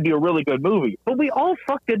about, it'd be a really good movie. But we all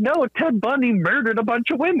fucking know Ted Bundy murdered a bunch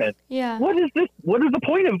of women. Yeah. What is this? What is the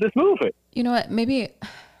point of this movie? You know what? Maybe,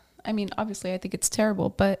 I mean, obviously, I think it's terrible,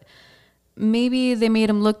 but maybe they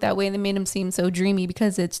made him look that way. They made him seem so dreamy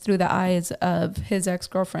because it's through the eyes of his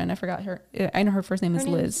ex-girlfriend. I forgot her. I know her first name is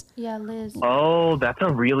Liz. Yeah, Liz. Oh, that's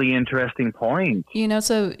a really interesting point. You know,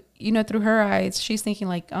 so, you know, through her eyes, she's thinking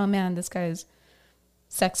like, oh man, this guy's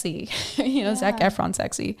sexy. You know, Zac Efron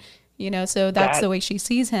sexy. You know, so that's That- the way she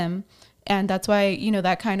sees him. And that's why, you know,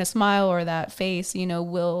 that kind of smile or that face, you know,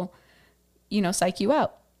 will, you know, psych you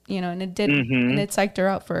out. You know, and it did, and it psyched her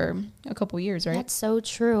out for a couple years, right? That's so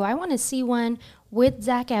true. I want to see one with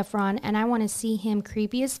Zac Efron, and I want to see him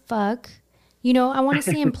creepy as fuck. You know, I want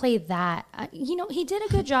to see him play that. You know, he did a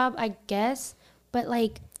good job, I guess, but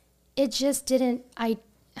like, it just didn't.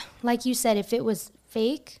 Like you said, if it was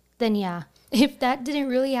fake, then yeah. If that didn't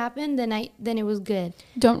really happen, then it was good.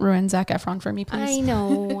 Don't ruin Zac Efron for me, please. I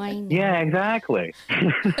know. Yeah, exactly.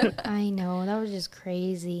 I know. That was just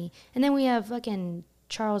crazy. And then we have fucking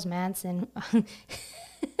Charles Manson.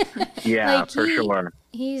 Yeah, Like, for sure.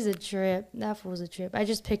 He's a trip. That fool's a trip. I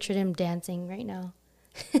just pictured him dancing right now.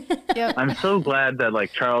 Yep. I'm so glad that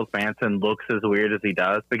like Charles Manson looks as weird as he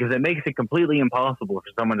does, because it makes it completely impossible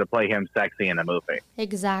for someone to play him sexy in a movie.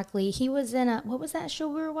 Exactly. He was in what was that show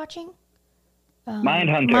we were watching?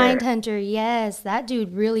 Mindhunter. Mindhunter. Yes, that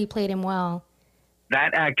dude really played him well.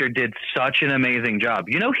 That actor did such an amazing job.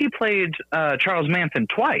 You know, he played Charles Manson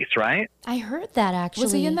twice, right? I heard that actually.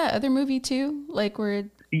 Was he in that other movie too? Like where?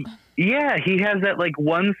 Yeah, he has that like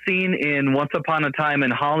one scene in Once Upon a Time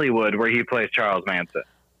in Hollywood where he plays Charles Manson.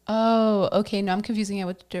 Oh, okay. No, I'm confusing it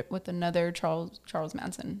with another Charles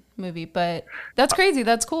Manson movie. But that's crazy.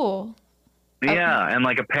 That's cool. Yeah, and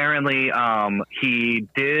like apparently he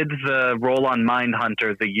did the role on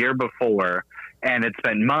Mindhunter the year before and had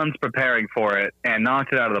spent months preparing for it and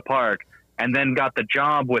knocked it out of the park. and then got the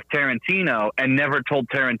job with Tarantino and never told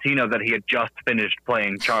Tarantino that he had just finished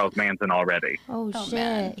playing Charles Manson already. Oh, shit.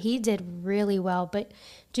 man. He did really well. But,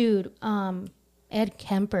 dude, Ed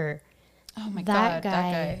Kemper. Oh my That God,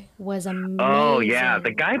 guy was amazing. Oh, yeah.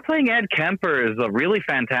 The guy playing Ed Kemper is a really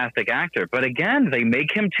fantastic actor. But again, they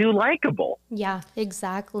make him too likable. Yeah,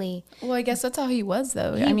 exactly. Well, I guess that's how he was,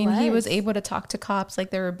 though. He I mean, he was was. able to talk to cops like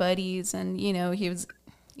they were buddies, and you know, he was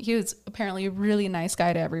apparently a really nice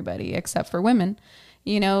guy to everybody except for women.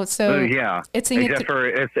 You know, so Yeah. it's Except for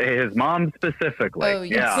it's his mom specifically. Oh,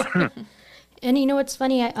 yes. Yeah. And you know what's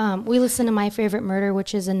funny? We listen to My Favorite Murder,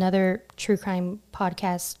 which is another true crime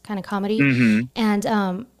podcast, kind of comedy.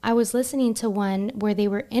 And I was listening to one where they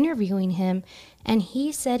were interviewing him, and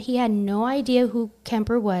he said he had no idea who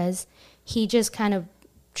Kemper was. He just kind of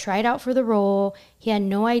tried out for the role. He had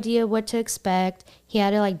no idea what to expect. He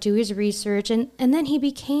had to like do his research, and then he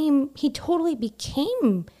totally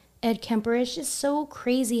became Ed Kemper. It's just so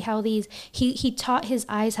crazy how he taught his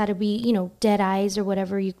eyes how to be, you know, dead eyes or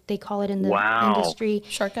whatever they call it in the Wow. industry.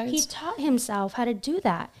 Shark eyes? He taught himself how to do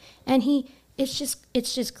that. And it's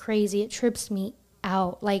just crazy. It trips me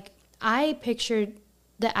out. Like, I pictured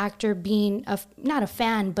the actor being not a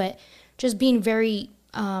fan, but just being very,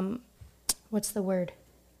 what's the word?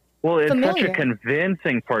 Well, it's such Familiar. a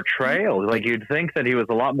convincing portrayal. Like, you'd think that he was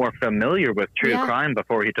a lot more familiar with true Yeah. crime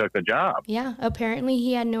before he took the job. Yeah, apparently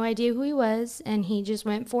he had no idea who he was, and he just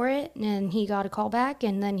went for it, and he got a call back,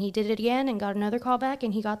 and then he did it again and got another call back,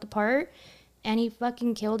 and he got the part, and he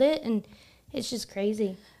fucking killed it, and it's just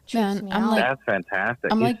crazy. Man, Trips me I'm out. like- That's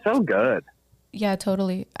fantastic. I'm He's like- so good. Yeah,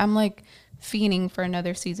 totally. I'm like fiending for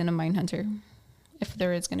another season of Mindhunter, if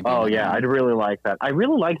there is going to be. Oh another yeah, one. I'd really like that. I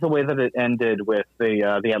really like the way that it ended with the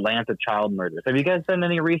Atlanta child murders. Have you guys done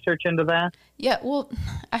any research into that? Yeah, well,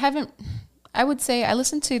 I haven't. I would say I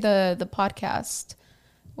listened to the podcast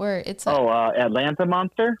where it's like, Atlanta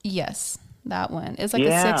Monster. yes, that one. It's like a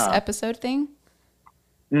Yeah. 6-episode thing.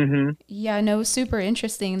 Mm-hmm. Yeah, no, super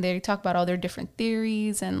interesting. They talk about all their different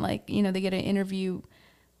theories, and like, you know, they get an interview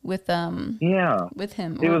with Yeah, with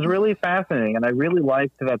him. it was really fascinating, and I really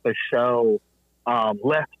liked that the show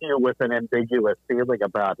left you with an ambiguous feeling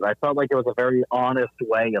about it. I felt like it was a very honest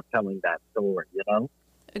way of telling that story. You know.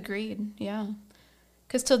 Agreed. Yeah,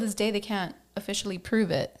 because till this day they can't officially prove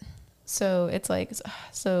it. So it's like,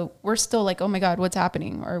 so we're still like, oh my God, what's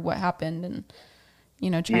happening or what happened, and you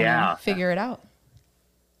know, trying Yeah. to figure it out.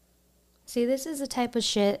 See, this is the type of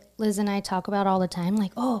shit Liz and I talk about all the time.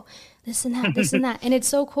 Like, oh, this and that, this and that. And it's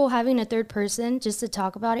so cool having a third person just to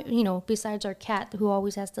talk about it, you know, besides our cat who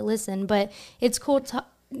always has to listen. But it's cool,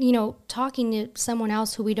 talking to someone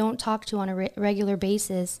else who we don't talk to on a regular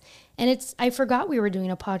basis. And I forgot we were doing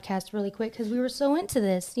a podcast really quick because we were so into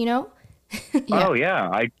this, you know? Yeah. Oh yeah,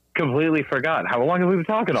 I completely forgot. How long have we been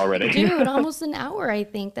talking already? Dude, almost an hour, I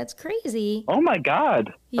think. That's crazy. Oh my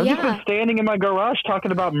God! I've just Yeah. been standing in my garage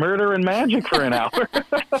talking about murder and magic for an hour.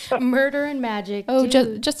 Murder and magic. Oh,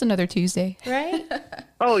 dude, just another Tuesday. right?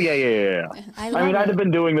 Oh yeah. I I love mean, I'd it. have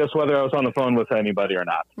been doing this whether I was on the phone with anybody or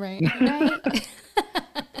not. Right. Right?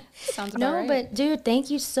 Sounds about No, right. but dude, thank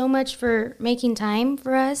you so much for making time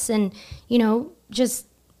for us, and you know, just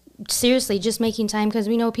seriously, just making time because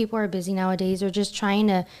we know people are busy nowadays, or just trying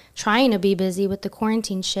to be busy with the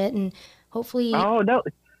quarantine shit, and hopefully, Oh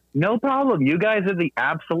no problem. You guys are the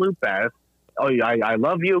absolute best. Oh, I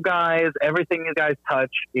love you guys. Everything you guys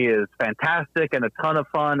touch is fantastic and a ton of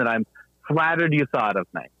fun, and I'm flattered you thought of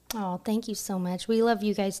me. oh, thank you so much. We love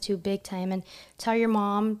you guys too, big time, and tell your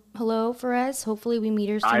mom hello for us. Hopefully, we meet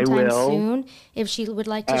her I sometime will. soon. If she would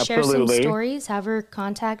like to share some Absolutely. stories, have her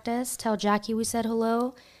contact us. Tell Jackie we said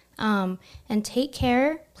hello, and take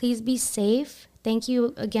care. Please be safe. Thank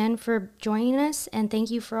you again for joining us, and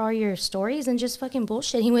thank you for all your stories and just fucking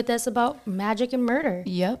bullshitting with us about magic and murder.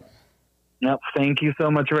 Yep. Yep. Thank you so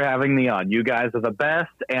much for having me on. You guys are the best,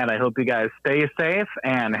 and I hope you guys stay safe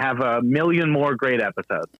and have a million more great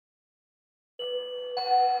episodes.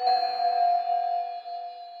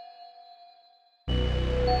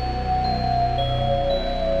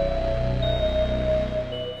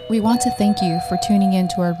 We want to thank you for tuning in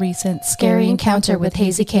to our recent Scary Encounter with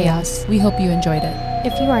Hazy Chaos. We hope you enjoyed it.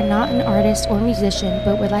 If you are not an artist or musician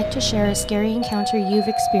but would like to share a scary encounter you've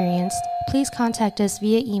experienced, please contact us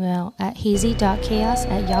via email at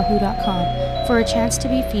hazy.chaos@yahoo.com for a chance to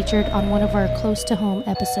be featured on one of our close to home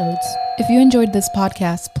episodes. If you enjoyed this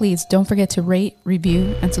podcast, please don't forget to rate,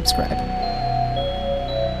 review, and subscribe.